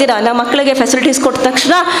ಅಂದ್ಕೊಂಡಿದ್ದೀರಾ ನಮ್ಮ ಮಕ್ಕಳಿಗೆ ಫೆಸಿಲಿಟೀಸ್ ಕೊಟ್ಟ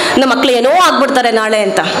ತಕ್ಷಣ ನಮ್ಮ ಮಕ್ಕಳು ಏನೋ ಆಗ್ಬಿಡ್ತಾರೆ ನಾಳೆ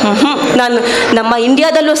ಅಂತ. ನಮ್ಮ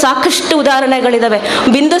ಇಂಡಿಯಾದಲ್ಲೂ ಸಾಕಷ್ಟು ಉದಾಹರಣೆಗಳಿದ್ದಾವೆ.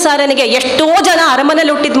 ಬಿಂದುಸಾರನಿಗೆ ಎಷ್ಟೋ ಜನ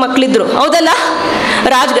ಅರಮನೆಯಲ್ಲಿ ಹುಟ್ಟಿದ ಮಕ್ಕಳಿದ್ರು, ಹೌದಲ್ಲ?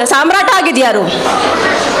 ಸಾಮ್ರಾಟ ಆಗಿದ್ಯಾರು?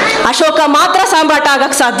 ಅಶೋಕ ಮಾತ್ರ ಸಾಮ್ರಾಟ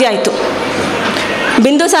ಆಗಕ್ಕೆ ಸಾಧ್ಯ ಆಯಿತು.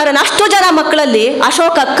 ಬಿಂದುಸಾರನ ಅಷ್ಟು ಜನ ಮಕ್ಕಳಲ್ಲಿ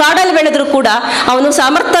ಅಶೋಕ ಕಾಡಲ್ಲಿ ಬೆಳೆದ್ರು ಕೂಡ ಅವನು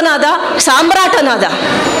ಸಮರ್ಥನಾದ, ಸಾಮ್ರಾಟನಾದ.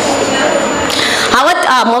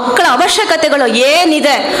 ಆ ಮಕ್ಕಳ ಅವಶ್ಯಕತೆಗಳು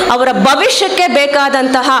ಏನಿದೆ, ಅವರ ಭವಿಷ್ಯಕ್ಕೆ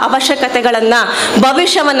ಬೇಕಾದಂತಹ ಅವಶ್ಯಕತೆಗಳನ್ನು,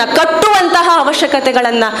 ಭವಿಷ್ಯವನ್ನು ಕಟ್ಟುವಂತಹ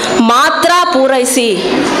ಅವಶ್ಯಕತೆಗಳನ್ನು ಮಾತ್ರ ಪೂರೈಸಿ.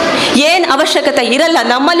 ಏನು ಅವಶ್ಯಕತೆ ಇರಲ್ಲ,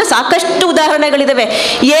 ನಮ್ಮಲ್ಲೂ ಸಾಕಷ್ಟು ಉದಾಹರಣೆಗಳಿದ್ದಾವೆ.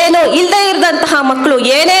 ಏನೋ ಇಲ್ಲದೆ ಇರದಂತಹ ಮಕ್ಕಳು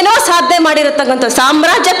ಏನೇನೋ ಸಾಧನೆ ಮಾಡಿರತಕ್ಕಂಥ,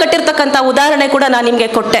 ಸಾಮ್ರಾಜ್ಯ ಕಟ್ಟಿರ್ತಕ್ಕಂಥ ಉದಾಹರಣೆ ಕೂಡ ನಾನು ನಿಮಗೆ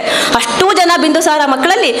ಕೊಟ್ಟೆ. ಅಷ್ಟೂ ಜನ ಬಿಂದುಸಾರ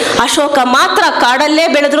ಮಕ್ಕಳಲ್ಲಿ ಅಶೋಕ ಮಾತ್ರ ಕಾಡಲ್ಲೇ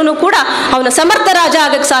ಬೆಳೆದ್ರೂ ಕೂಡ ಅವನ ಸಮರ್ಥ ರಾಜ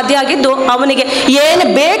ಆಗಕ್ಕೆ ಸಾಧ್ಯ ಆಗಿದ್ದು, ಅವನಿಗೆ ಏನು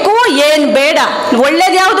ಬೇಕು ಏನು ಬೇಡ,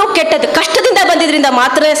 ಒಳ್ಳೇದು ಯಾವುದು ಕೆಟ್ಟದ್ದು, ಕಷ್ಟದಿಂದ ಬಂದಿದ್ರಿಂದ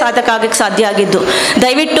ಮಾತ್ರ ಸಾಧಕ ಆಗಕ್ಕೆ ಸಾಧ್ಯ ಆಗಿದ್ದು.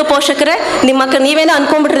 ದಯವಿಟ್ಟು ಪೋಷಕರೇ, ನಿಮ್ಮ ಮಕ್ಕಳು ನೀವೇನೋ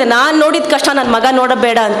ಅನ್ಕೊಂಡ್ಬಿಟ್ರೆ ನಾನು ನೋಡಿದ ಕಷ್ಟ ನನ್ನ ಮಗ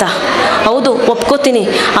ನೋಡಬೇಡ ಅಂತ. ಹೌದು, ಒಪ್ಕೋತೀನಿ.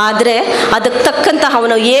 ಆದರೆ ಅದಕ್ಕೆ ತಕ್ಕಂತ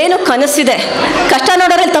ಅವನು ಏನು ಕನಸಿದೆ, ಕಷ್ಟ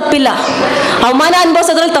ನೋಡೋದ್ರಲ್ಲಿ ತಪ್ಪಿಲ್ಲ, ಅವಮಾನ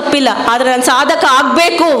ಅನುಭವಿಸೋದ್ರಲ್ಲಿ ತಪ್ಪಿಲ್ಲ. ಆದರೆ ನಾನು ಸಾಧಕ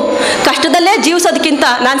ಆಗಬೇಕು, ಕಷ್ಟದಲ್ಲೇ ಜೀವಿಸೋದಕ್ಕಿಂತ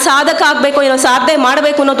ನಾನು ಸಾಧಕ ಆಗಬೇಕು, ಏನೋ ಸಾಧನೆ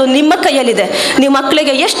ಮಾಡಬೇಕು ಅನ್ನೋದು ನಿಮ್ಮ ಕೈಯಲ್ಲಿದೆ. ನಿಮ್ಮ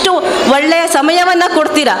ಮಕ್ಕಳಿಗೆ ಎಷ್ಟು ಒಳ್ಳೆಯ ಸಮಯವನ್ನು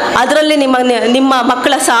ಕೊಡ್ತೀರಾ, ಅದರಲ್ಲಿ ನಿಮ್ಮ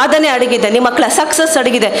ಮಕ್ಕಳ ಸಾಧನೆ ಅಡಗಿದೆ, ನಿಮ್ಮ ಮಕ್ಕಳ ಸಕ್ಸಸ್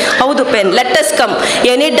ಅಡಗಿದೆ. ಹೌದು pen, let us come.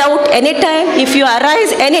 Any doubt, any time, if you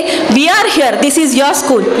arise any, we are here. This is your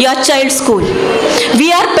school, your child school. We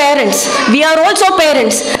are parents. We are also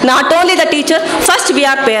parents. Not only the teacher, first we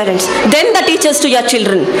are parents, then the teachers to your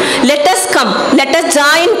children. Let us come. Let us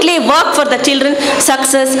jointly work for the children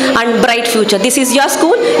success and bright future. This is your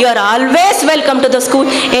school. You are always welcome to the school.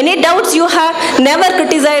 Any doubts you have, never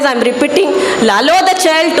criticize. I am repeating. Allow the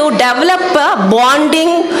child to develop a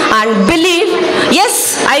bonding and believe. Yes,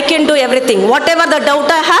 I can do everything. Whatever the doubt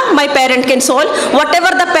I have, my parent can solve.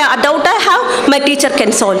 Whatever the doubt I have, my teacher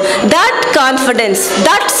can solve. That confidence,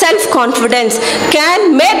 that self-confidence can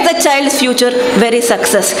make the child's future very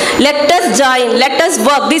success. Let us join, let us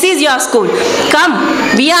work. This is your school. Come,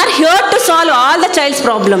 we are here to solve all the child's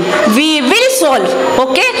problem. We will solve,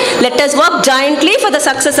 okay? Let us work jointly for the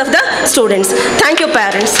success of the students. Thank you,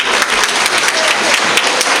 parents.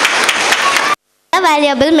 A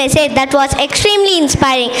valuable message that was extremely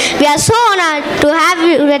inspiring. We are so honored to have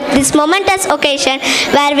you at this momentous occasion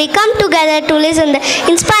where we come together to listen the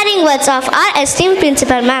inspiring words of our esteemed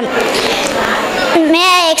principal ma'am. May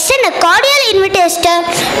I extend a cordial invitation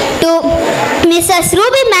to Mrs.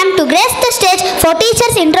 Ruby ma'am to grace the stage for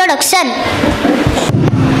teachers' introduction.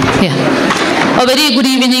 A very good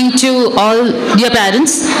evening to all dear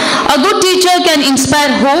parents. A good teacher can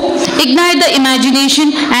inspire hope, ignite the imagination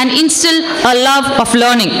and instill a love of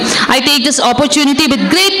learning. I take this opportunity with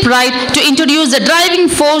great pride to introduce the driving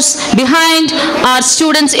force behind our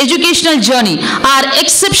students' educational journey, our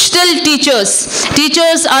exceptional teachers.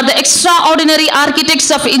 Teachers are the extraordinary architects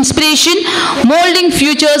of inspiration, molding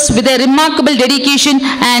futures with their remarkable dedication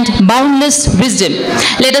and boundless wisdom.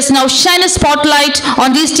 Let us now shine a spotlight on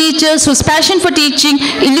these teachers whose passion for teaching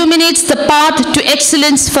illuminates the path to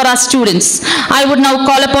excellence for our students. I would now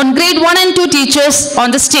call upon grade 1 and 2 teachers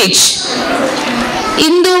on the stage.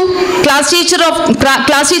 Indu, class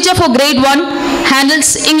teacher for grade 1,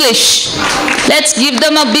 handles English. Let's give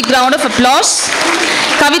them a big round of applause.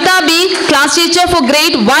 Kavita B, class teacher for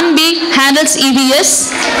grade 1B, handles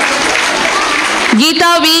EVS.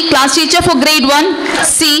 Geeta V, class teacher for grade 1,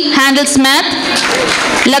 C, handles math.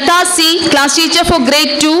 Lata C, class teacher for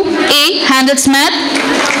grade 2, A, handles math.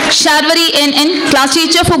 Sharvari NN, class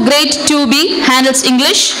teacher for grade 2B, handles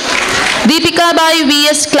English. Deepika Bai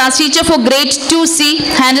VS, class teacher for grade 2C,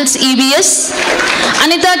 handles EVS.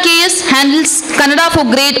 Anita KS handles Kannada for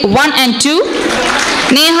grade 1 and 2.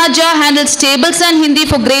 Neha Jha handles tables and Hindi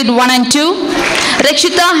for grade 1 and 2.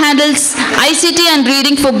 Rakshita handles ICT and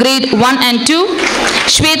reading for grade 1 and 2.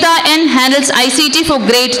 Shweta N handles ICT for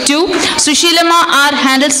grade 2. Sushilama R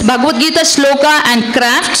handles Bhagavad Gita Shloka and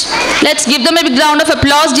craft. Let's give them a big round of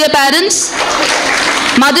applause, dear parents.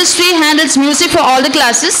 Madhusri handles music for all the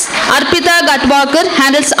classes. Arpita Gatwakar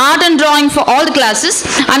handles art and drawing for all the classes.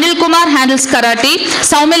 Anil Kumar handles karate.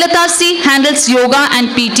 Saumilata C handles yoga and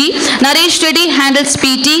PT. Naresh Reddy handles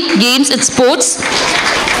PT, games and sports.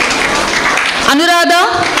 Anuradha,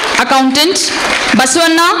 accountant.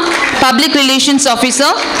 Baswanna, public relations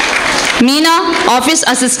officer. Meena, office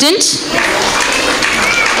assistant.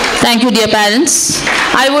 Thank you, dear parents.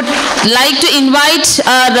 I would like to invite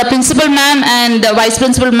the principal ma'am and the vice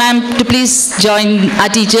principal ma'am to please join our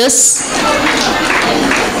teachers.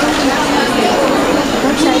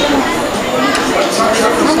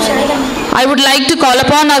 I would like to call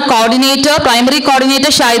upon our coordinator, primary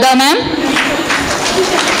coordinator Shaida ma'am.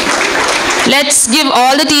 Let's give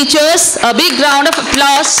all the teachers a big round of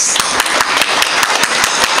applause.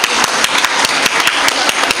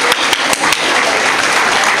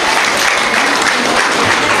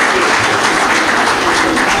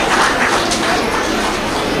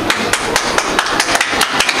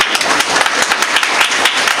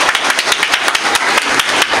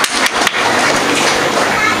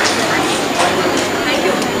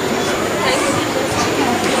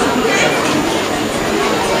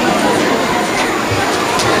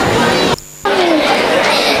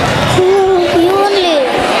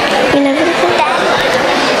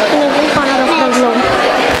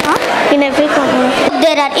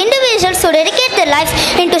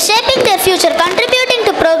 Into shaping their future, contributing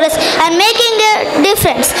to progress and making a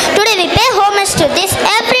difference. Today we pay homage to these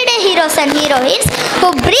everyday heroes and heroines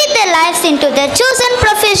who breathe their lives into their chosen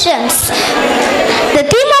professions. The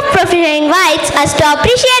theme of profession invites us to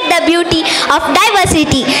appreciate the beauty of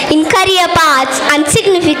diversity in career paths and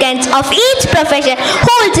significance of each profession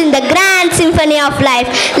holds in the grand symphony of life.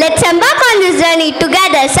 Let's embark on this journey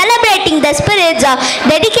together, celebrating the spirits of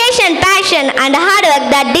dedication, passion and hard work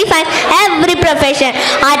that define every profession.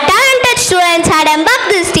 Our talented students had embarked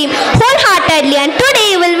this team wholeheartedly, and today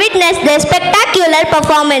you will witness their spectacular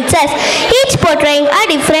performances, each portraying a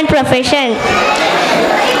different profession.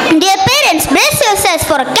 Dear parents, brace yourselves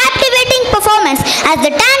for a captivating performance as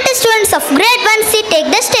the talented students of grade 1C take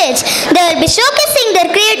the stage. They will be showcasing their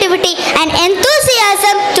creativity and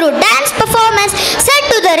enthusiasm through dance performance set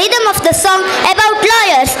to the rhythm of the song about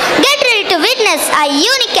lawyers. Get ready to witness a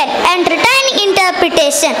unique and entertaining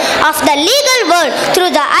interpretation of the legal world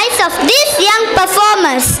through the eyes of these young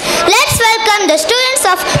performers. Let's welcome the students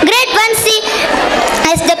of grade 1C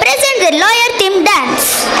as they present the lawyer theme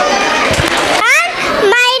dance.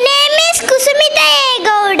 My name is Kusumita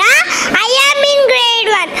Gowda. I am in grade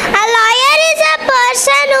 1. A lawyer is a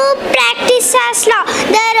person who practices law.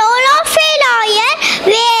 The role of a lawyer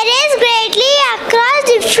varies greatly across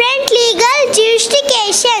different legal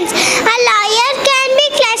jurisdictions. A lawyer can be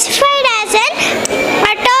classified as an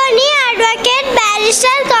attorney, advocate,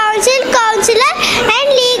 barrister, counsel, counselor, and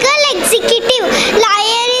legal executive.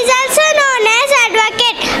 Lawyer is also known as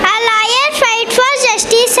advocate. A lawyer fights for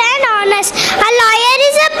justice and honors. A lawyer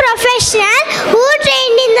is a professional who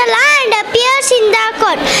trained in the law and appears in the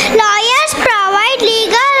court. Lawyers provide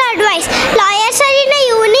legal advice. Lawyers are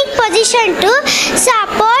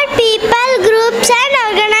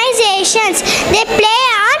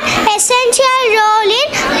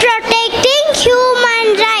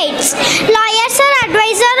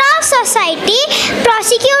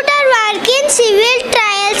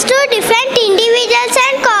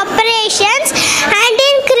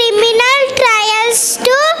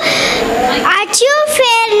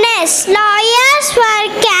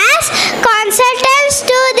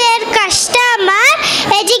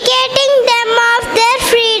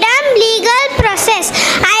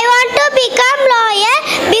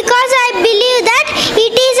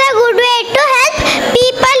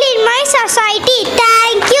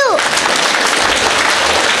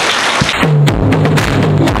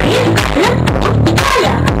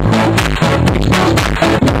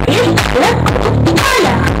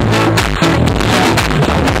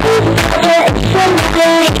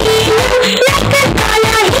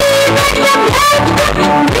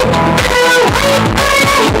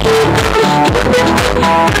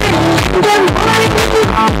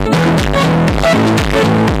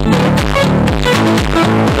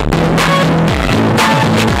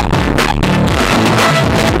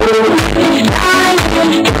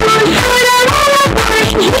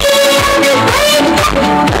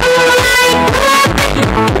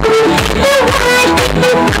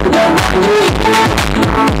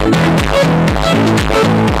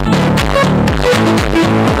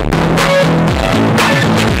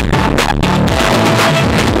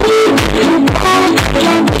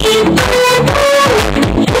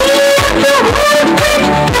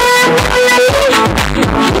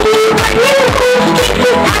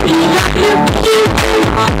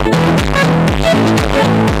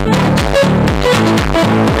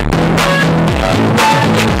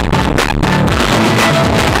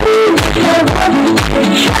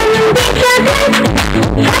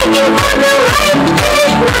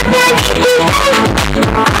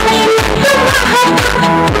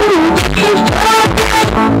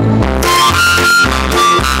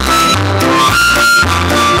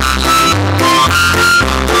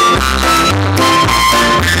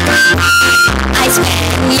I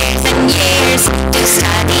spent years and years to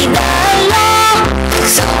study the law,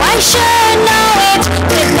 so I should know it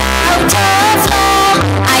without a flaw.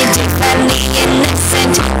 I defend the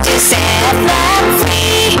innocent to set them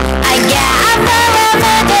free. I gather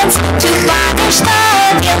evidence to punish the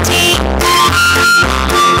guilty.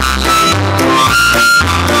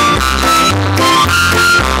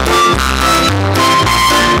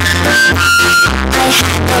 I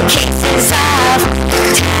handle cases of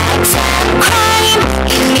tax and crime.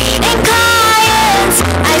 In meeting clients,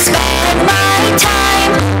 I spend my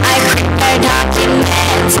time. I prepare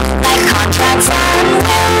documents like contracts and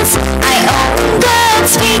wills. I own good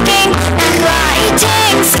speaking and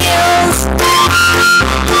writing skills.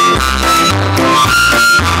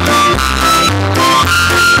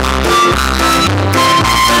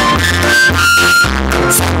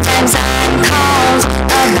 Sometimes I'm called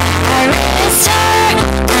a barrister,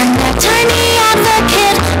 an attorney,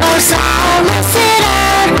 advocate, or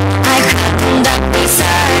solicitor. I conduct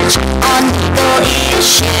research on legal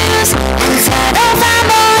issues and settle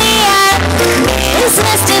family and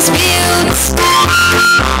business disputes.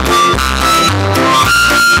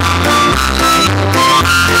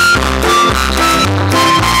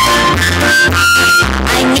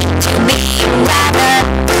 I need to be rather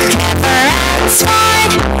clever and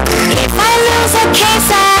smart. If I lose a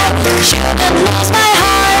case, I shouldn't lose my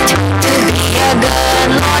heart. To be a good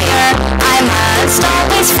lawyer, I must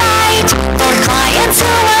always fight for clients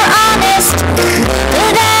who are honest,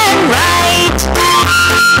 good and right.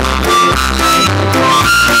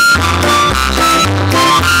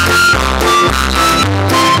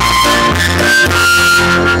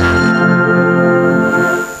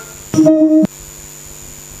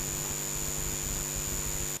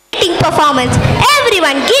 Performance.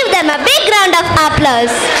 Everyone give them a big round of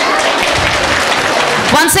applause.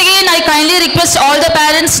 Once again, I kindly request all the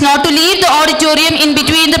parents not to leave the auditorium in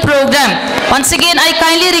between the program. Once again, I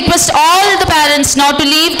kindly request all the parents not to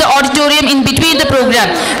leave the auditorium in between the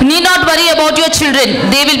program. You need not worry about your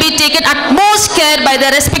children. They will be taken utmost care by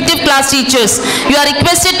their respective class teachers. You are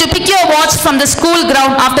requested to pick your watch from the school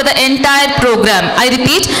ground after the entire program. I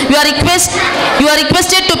repeat, you are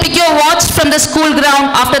requested to pick your watch from the school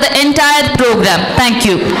ground after the entire program. Thank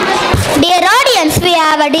you. Dear audience, we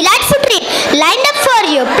have a delightful treat lined up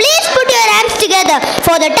for you. Please put your hands together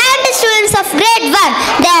for the talented students of grade 1.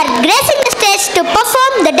 They are gracing the stage to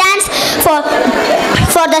perform the dance for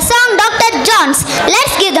the song Dr. John's.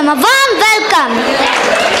 Let's give them a warm welcome.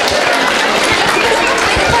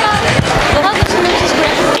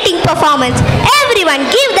 Performance. Everyone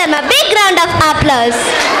give them a big round of applause.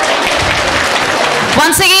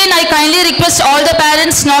 Once again, I kindly request all the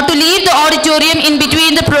parents not to leave the auditorium in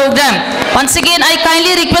between the program. Once again, I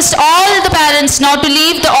kindly request all the parents not to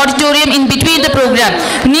leave the auditorium in between the program.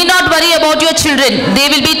 You need not worry about your children. They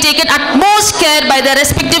will be taken utmost care by their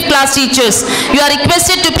respective class teachers. You are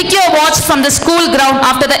requested to pick your watch from the school ground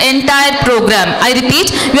after the entire program. I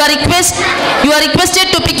repeat, you are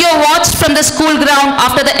requested to pick your watch from the school ground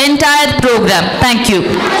after the entire program. Thank you.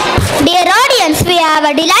 Dear audience, we have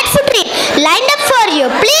a delightful treat lined up for you.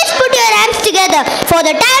 Please put your hands together for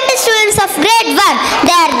the talented students of grade 1.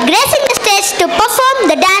 They are gracing the stage to perform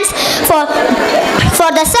the dance for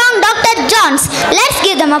the song Dr. John's. Let's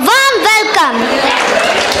give them a warm welcome.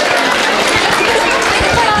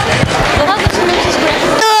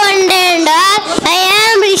 I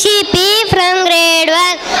am Rishi P from grade 1.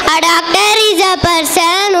 A doctor is a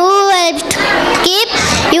person who helps to keep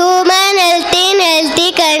human health in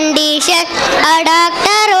healthy condition. A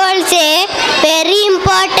doctor holds a very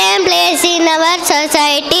important place in our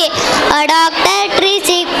society. A doctor treats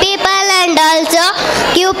sick people and also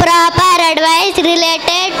give proper advice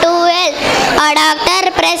related to health. A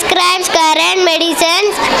doctor prescribes current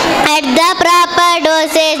medicines at the proper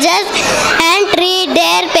dosages and treat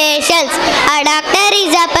their patients. A doctor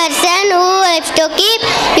is a person who helps to keep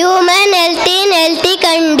human health in healthy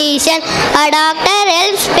condition. A doctor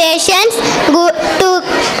helps patients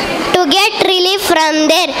to get relief from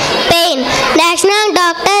their pain. National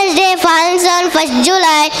Doctors Day falls on 1st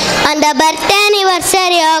July on the birthday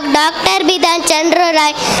anniversary of Dr. Bidhan Chandra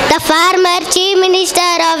Rai, the former Chief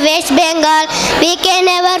Minister of West Bengal. We can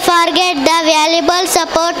never forget the valuable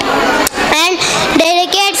support and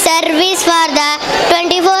dedicate service for the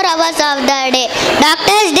 24 hours of the day.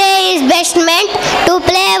 Doctors Day is best meant to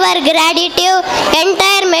play our gratitude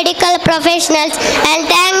entire medical professionals and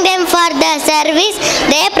thank them service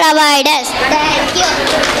they provide us. Thank you.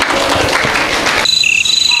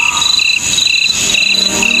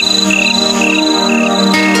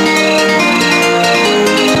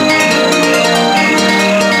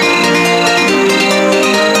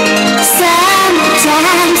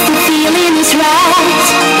 Sometimes the feeling is right.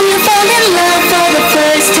 You fall in love for the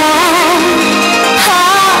first time.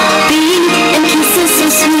 Heartbeat and kisses so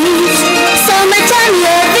sweet. Summertime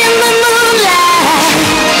love in the moonlight.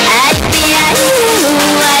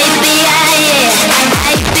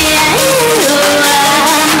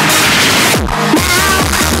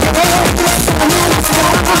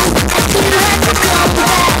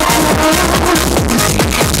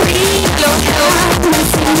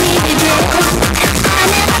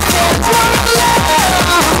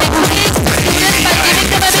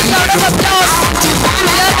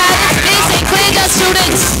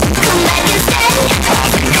 Students, come back and stay.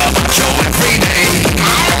 Popping up a show every day.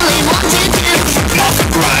 I really want you to.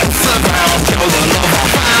 Nothing right around, you're the love I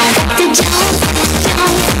found. The Jones,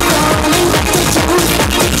 calling back the Jones.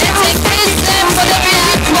 Let's take this step for the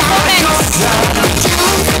real performance. The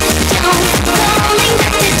Jones, calling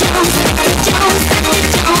back the Jones. The Jones,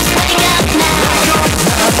 wake up now.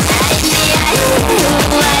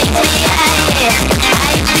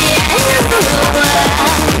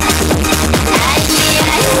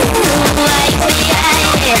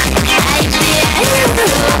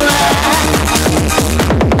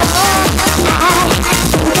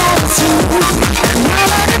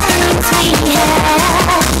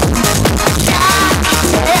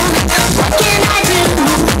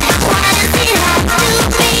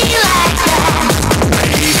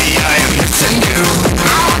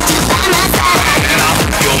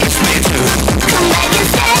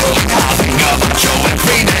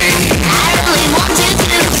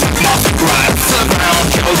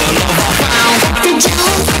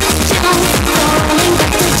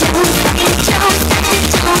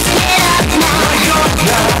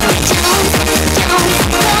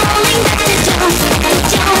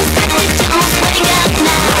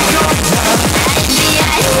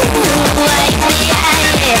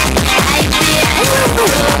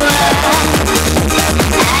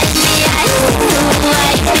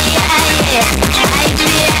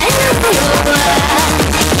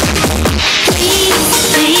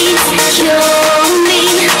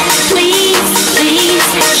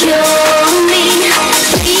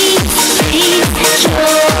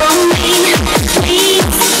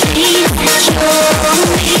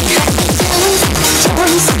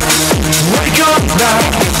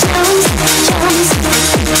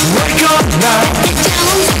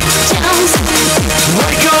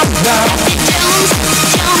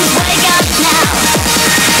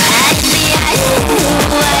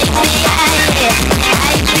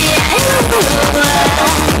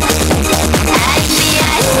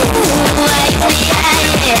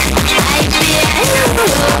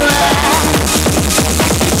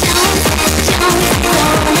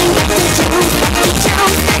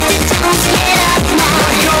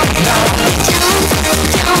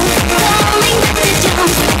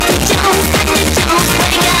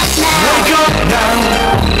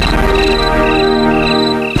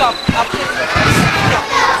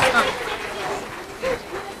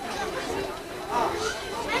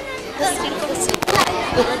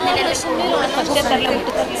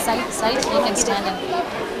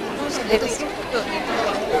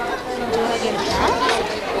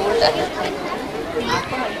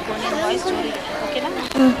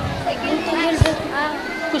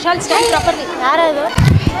 Kushal, stand properly.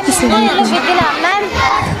 Ma'am,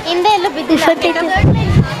 in the come.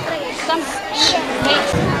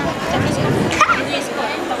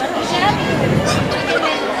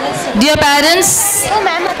 Dear parents,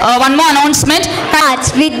 one more announcement.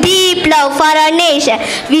 Arts with deep love for our nation.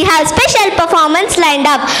 We have special performance lined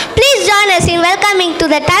up. Please join us in welcoming to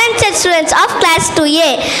the talented students of Class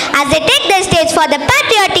 2A as they take the stage for the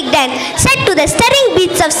patriotic dance set to the stirring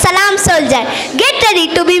beats of Salam Soldier. Get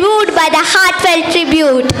ready to be moved by the heartfelt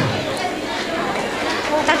tribute.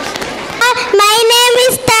 My name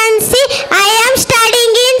is Tansi. I am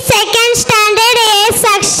studying in 2nd standard A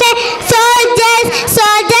section.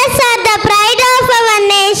 Soldiers are the pride of our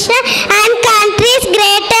nation and country's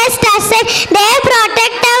greatest asset. They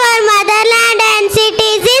protect our motherland and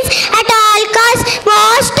citizens at all costs.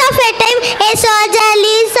 Most of the time, a soldier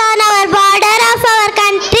lives on our border of our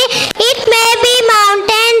country. It may be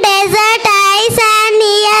mountain, desert, ice and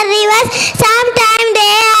near rivers. Sometimes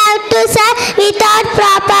they have to serve without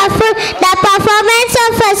proper food. The performance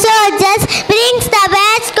of a soldiers brings the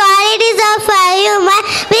best qualities of a human,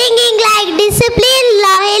 bringing like discipline,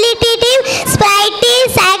 loyalty, sprightly,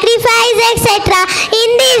 sacrifice supplies, etc. In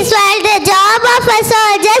this world, the job of a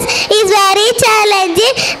soldier is very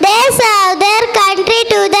challenging. They serve their country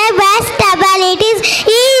to their best abilities.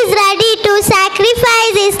 He is ready to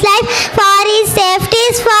sacrifice his life for his safety,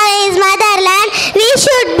 for his motherland. We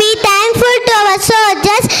should be thankful to our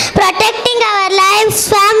soldiers protecting our lives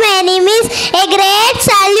from enemies. A great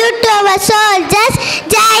salute to our soldiers.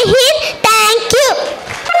 Jai Hind. Thank you.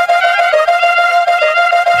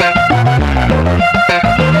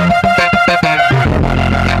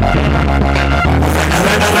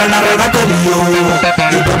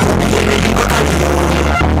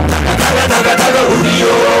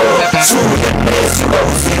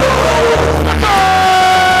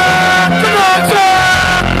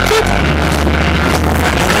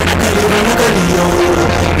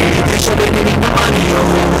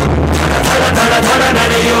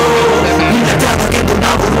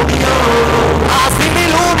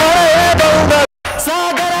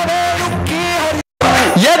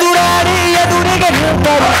 ಎದುರಾಡಿ ಎದುರಿಗೆ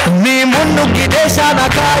ನಿಂತರು ನೀ ಮುನ್ನುಗ್ಗಿ ದೇಶನ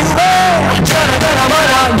ಕಾಯುವೆ ಜನಗಣ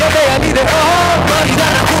ಮನ ಎದೆಯಲಿದೆ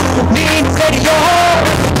ಬಲಿದಾನ ಗುರು ನೀನು ಕಡಿಯೋ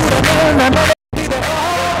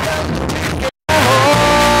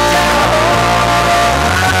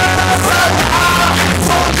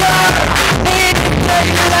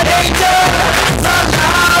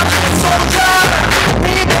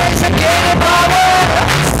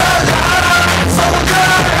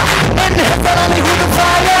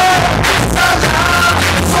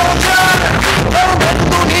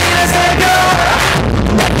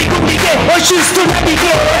ಶಿಸ್ತು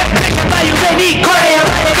ನಡಿಗೆ ಬಾಯುಗನಿ ಕೊರೆಯ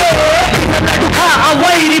ಮನೆಗೆ ನಿನ್ನ ನಡುಕ ಆ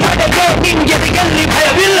ವೈರಿ ಪಡೆಗೆ ನಿಂಗೆದೆಯಲ್ಲಿ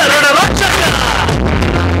ಭಯವಿಲ್ಲ ರಣರೋಚಕ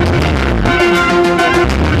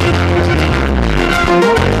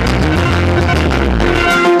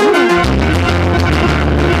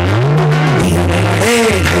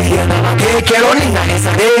ನಮಗೆ ಕೇಳೋ ನಿನ್ನ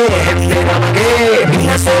ಹೆಸರೇ ಹೆಮ್ಮೆ ನಮಗೆ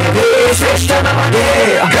ನಿನ್ನ ಸೇವೆ ಶ್ರೇಷ್ಠ ನಮಗೆ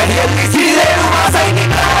ಗಡಿಯಲ್ಲಿ ಸಿಡಿದೇಳುವ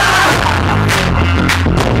ಸೈನಿಕ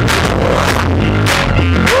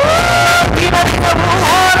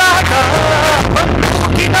ಹೋರಾಟ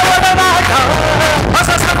ಬಂದೂಕಿನ ಒಡನಾಟ ಹೊಸ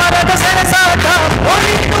ಸಮರದ ಸೆಣಸಾಟ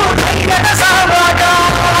ಒಳಿತು ಧೈರ್ಯದ ಸಾಮ್ರಾಟ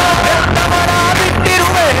ಬೆತ್ತವರ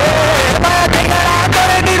ಬಿಟ್ಟಿರುವೆ ಬಯಕೆಗಳ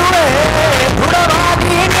ತೊರೆದಿರುವೆ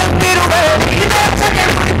ದೃಢವಾಗಿ ನಿಂತಿರುವೆ ಈ ದೇಶಕ್ಕೆ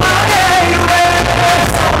ಮುಡಿಪಾಗೆ ಇರುವೆ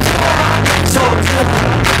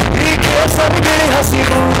ಈ ಕೇಸರಿ ಬಿಳಿ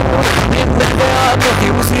ಹಸಿರು ನಿನ್ನೆದೆ ಆಕತಿ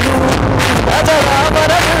ಉಸಿರು ಅದರ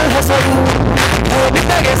ಬರದ ಹೆಸರು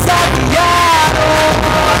ನಿನಗೆ ಸಾಕಿ ಯಾರೋ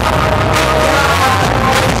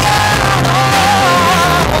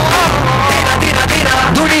ದಿನ ದಿನ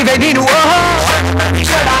ದುಡಿವೆ ನೀನು ಓಹೋ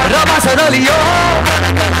ರಭಸದಲ್ಲಿಯೋ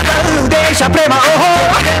ದೇಶ ಪ್ರೇಮ ಓಹೋ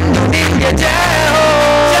ಎಂದು ನಿಂಗೆ ಜಯ ಹೋ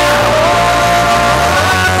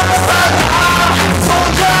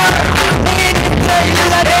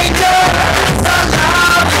ಇಲ್ಲ ಡೇಂಜರ್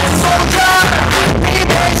ಈ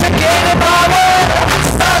ದೇಶಕ್ಕೇನೆ Bao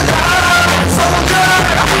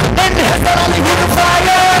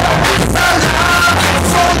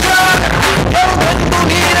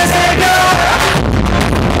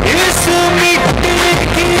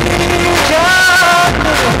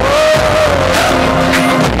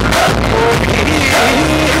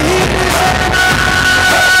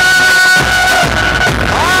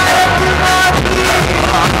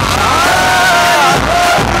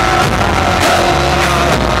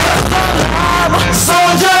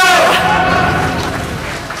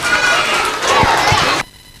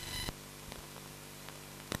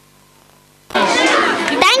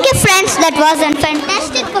That was a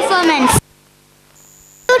fantastic performance.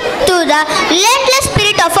 To the relentless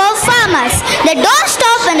spirit of our farmers. They don't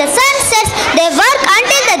stop when the sun sets. They work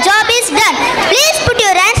until the job is done. Please put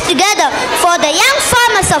your hands together for the young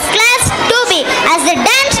farmers of class 2B as they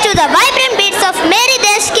dance to the vibrant beats of Meri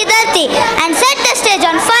Desh Ki Dharti and set the stage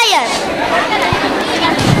on fire.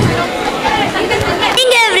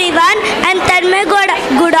 Everyone and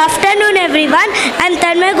good afternoon everyone, and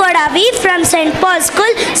Tanmegoda we from St. Paul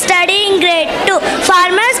School studying grade 2.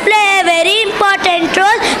 Farmers play a very important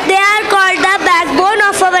role. They are called the backbone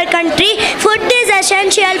of our country. Food is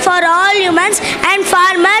essential for all humans and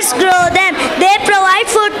farmers grow them. They provide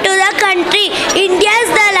food to the country. India is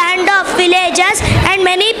the land of villages and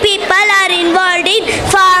many people are involved in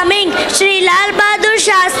farming. Sri Lal Bahadur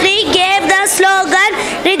Shastri gave the slogan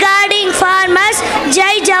regarding farmers,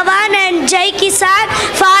 Jai Jawan and Jai Kisan.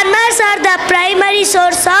 Farmers are the primary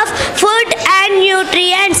source of food and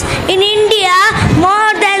nutrients. In India,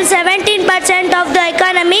 more than 17% of the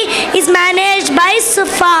economy is managed by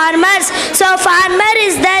farmers. So farmer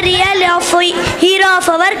is the real hero of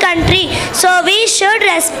our country. So we should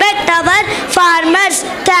respect our farmers.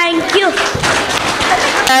 Thank you.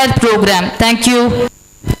 entire program. Thank you.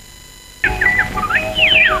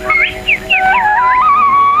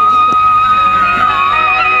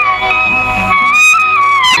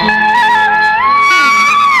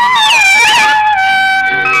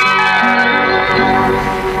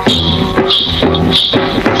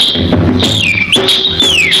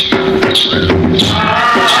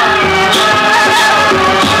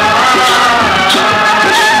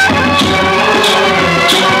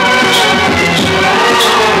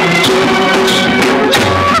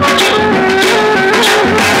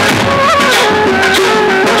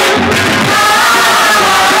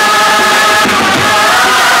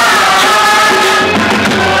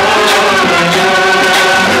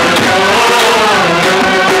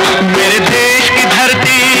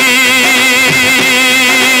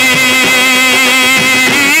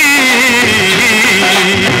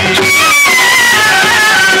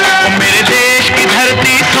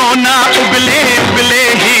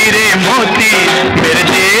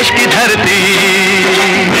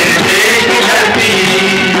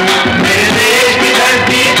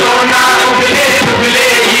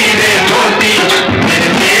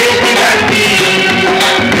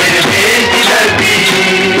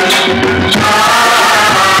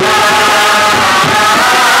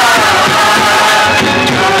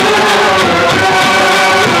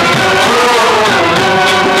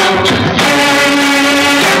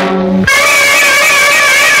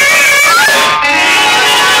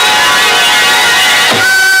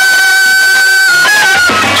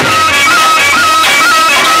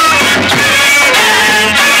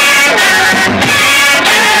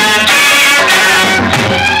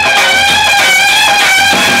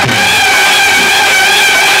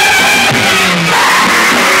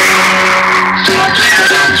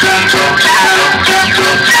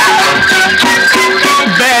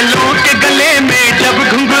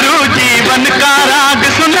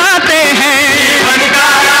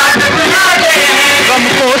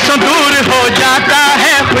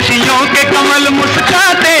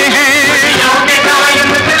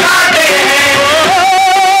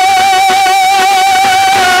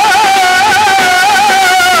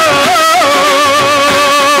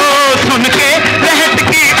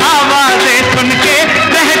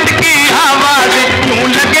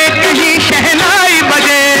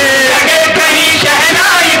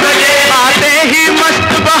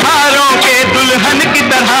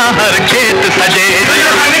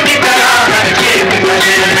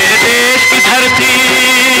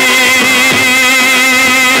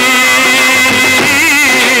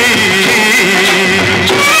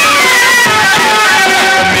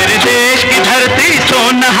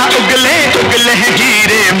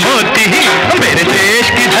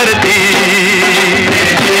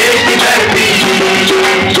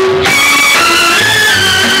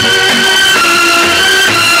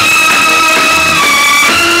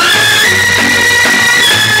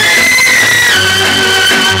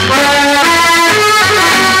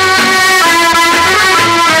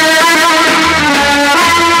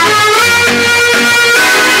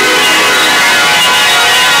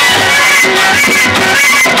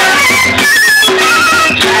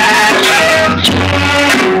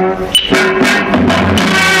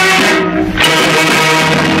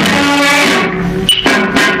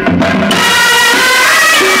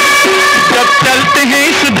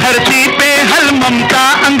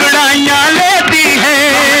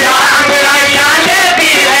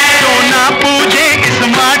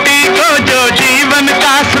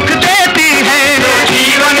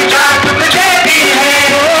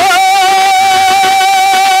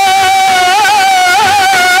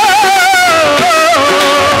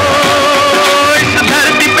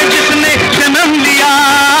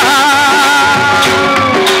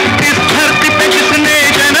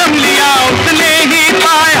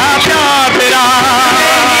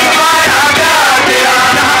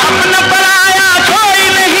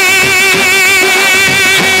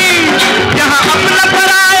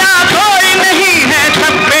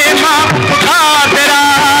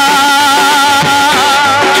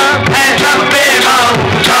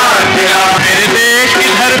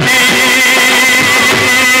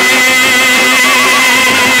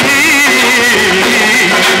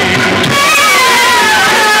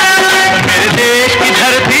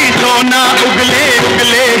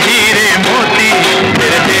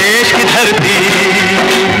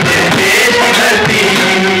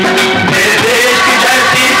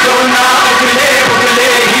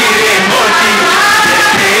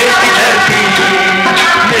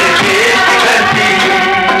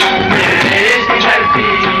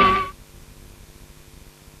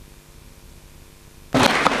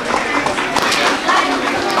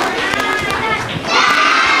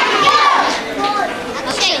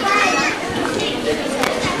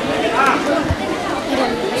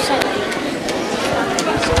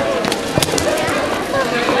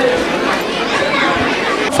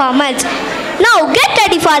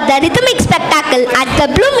 ready for the rhythmic spectacle at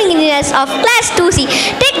the blooming of Class 2C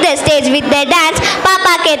take the stage with their dance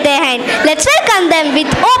Papa Kehte Hain. Let's welcome them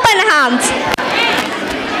with open arms.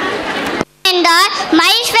 And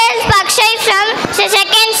my friend Pakshay from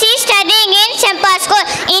second C studying in St.Paul School.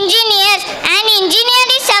 Engineers. An engineer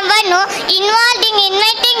is someone who involved in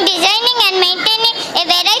inventing, designing and maintaining a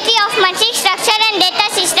variety of machine structure and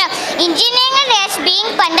data system. Engineering has been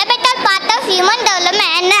fundamental part of human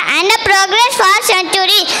development and progress for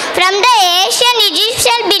centuries. From the ancient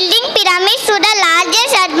Egyptian building pyramids to the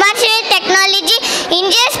largest advanced technology,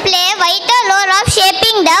 engineers play a vital role of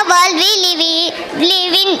shaping the world we live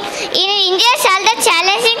in. Engineers are the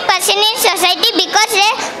challenging person in society because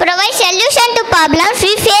they provide solution to problems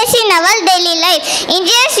we face in our daily life.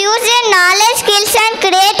 Engineers use their knowledge, skills and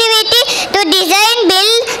creativity to design,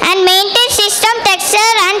 build and maintain system,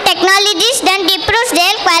 texture and technologies that improve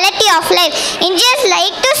their quality of life. Engineers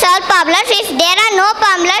like to solve problems. If there are no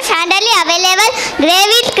problems handily available, they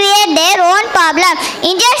will create their own problem.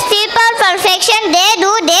 Engineers strive for perfection. They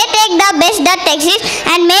take the best that exists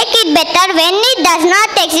and make it better when it does not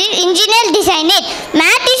exist. Engineers design it.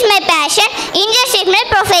 Math is my passion. Engineers is my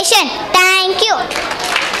profession. Thank you.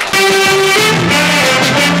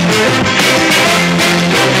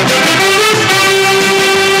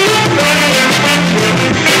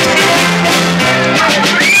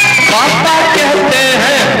 पापा कहते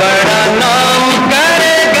हैं बड़ा नाम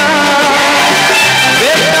करेगा,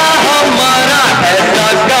 बेटा हमारा ऐसा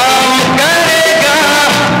काम करेगा,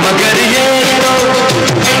 मगर ये तो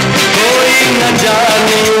कोई न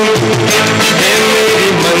जाने है मेरी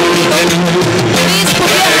मंजिल।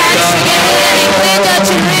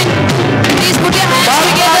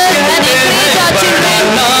 पापा कहते हैं बड़ा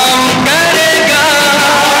नाम करेगा,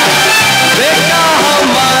 बेटा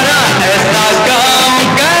हमारा ऐसा काम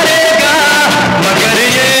करेगा, मगर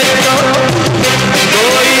ये तो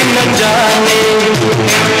कोई न जाने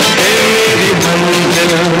है मेरी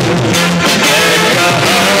मंजिल है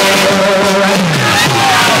कहाँ।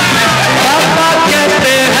 पापा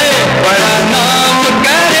कहते हैं बड़ा नाम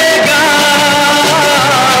करेगा।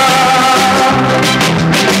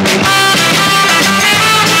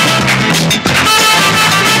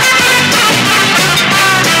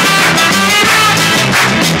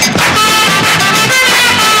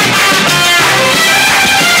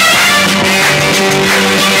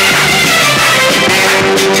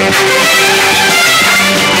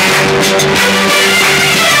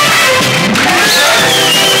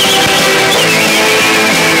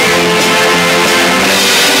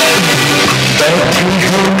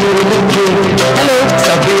 हेलो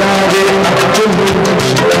सब यारे अपने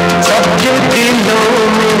सबके दिलों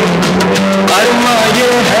में अरमा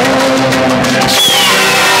ये है,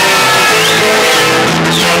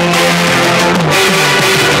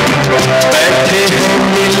 बैठे हैं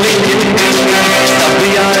मिलके सब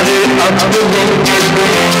यारे अपने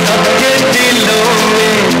सबके दिलों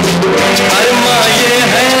में अरमा ये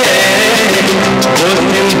है। वो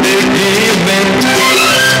जिंदगी में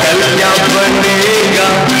कल क्या बनेगा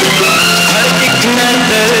हर एक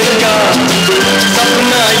नजर का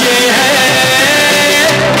सपना ये है।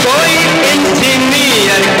 कोई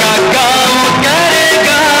इंजीनियर का काम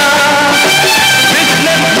करेगा,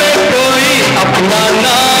 बिजनेस में कोई अपना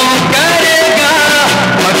नाम करेगा,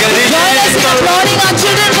 मगर ये तो कोई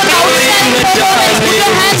न जाने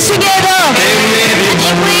है मेरी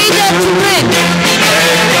मंजिल है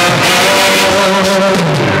कहाँ।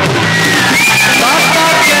 पापा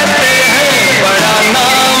कहते हैं बड़ा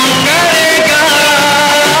नाम करेगा।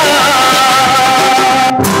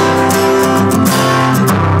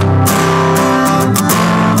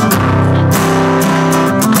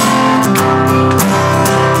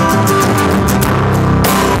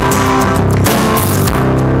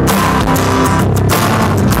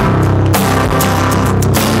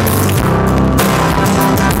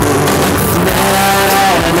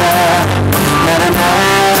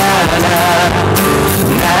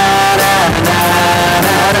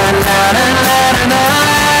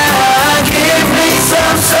 Give me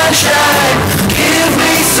some sunshine, give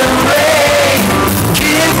me some rain,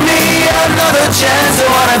 give me another chance. I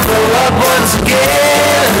wanna grow up once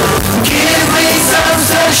again. Give me some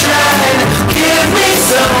sunshine, give me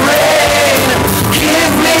some rain,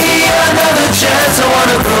 give me another chance. I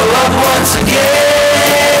wanna grow up once again.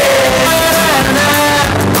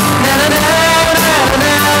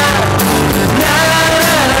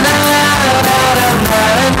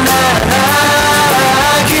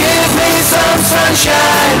 Give me some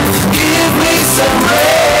sunshine, give me some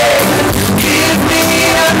rain, give me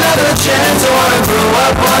another chance. I wanna grow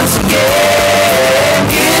up once again.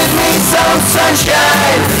 Give me some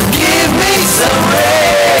sunshine, give me some rain.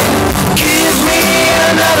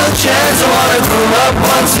 up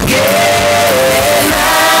once again. Na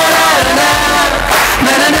na na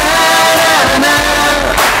na na na na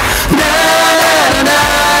na na na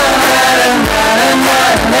na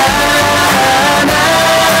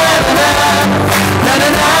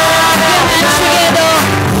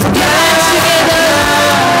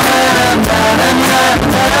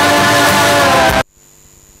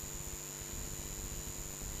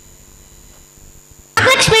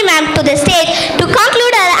Lakshmi ma'am to the stage to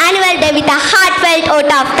conclude our annual day with a heartfelt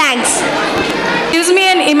vote of thanks. Gives me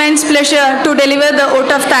an immense pleasure to deliver the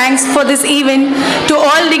vote of thanks for this event to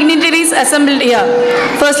all dignitaries assembled here.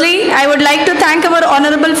 Firstly, I would like to thank our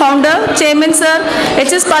Honorable Founder, Chairman Sir,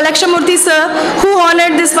 H.S. Palakshamurthy Sir, who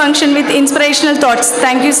honored this function with inspirational thoughts.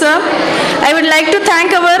 Thank you, Sir. I would like to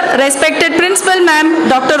thank our respected Principal Ma'am,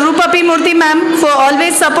 Dr. Rupa P. Murthy Ma'am, for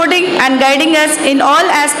always supporting and guiding us in all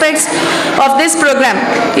aspects of this program.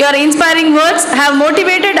 Your inspiring words have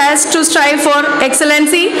motivated us to strive for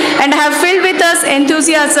excellency and have filled with us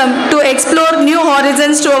enthusiasm to explore new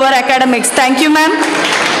horizons to our academics. Thank you, ma'am.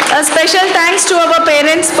 A special thanks to our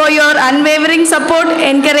parents for your unwavering support,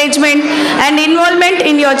 encouragement and involvement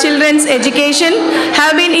in your children's education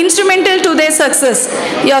have been instrumental to their success.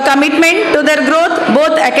 Your commitment to their growth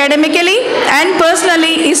both academically and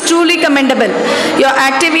personally is truly commendable. Your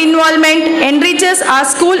active involvement enriches our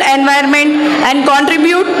school environment and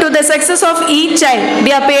contribute to the success of each child.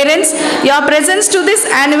 Dear parents, your presence to this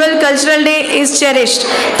annual cultural day is cherished.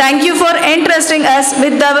 Thank you for entrusting us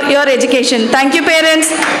with your education. Thank you,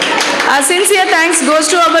 parents. Our sincere thanks goes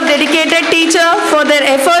to our dedicated teacher for their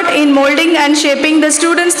effort in molding and shaping the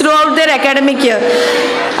students throughout their academic year.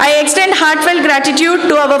 I extend heartfelt gratitude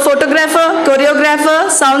to our photographer, choreographer,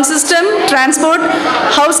 sound system, transport,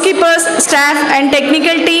 housekeepers, staff and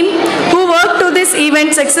technical team who worked to this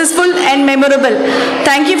event successful and memorable.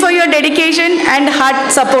 Thank you for your dedication and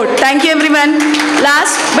heart support. Thank you, everyone.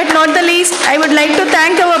 Last but not the least, I would like to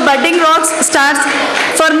thank our budding rock stars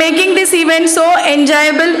for making this event so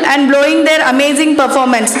enjoyable and blowing their amazing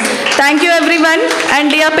performance. Thank you, everyone. And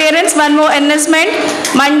dear parents, one more announcement.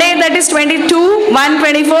 Monday, that is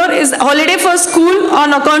 22/1/24 is holiday for school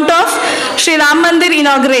on account of Sri Ram Mandir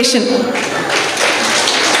inauguration.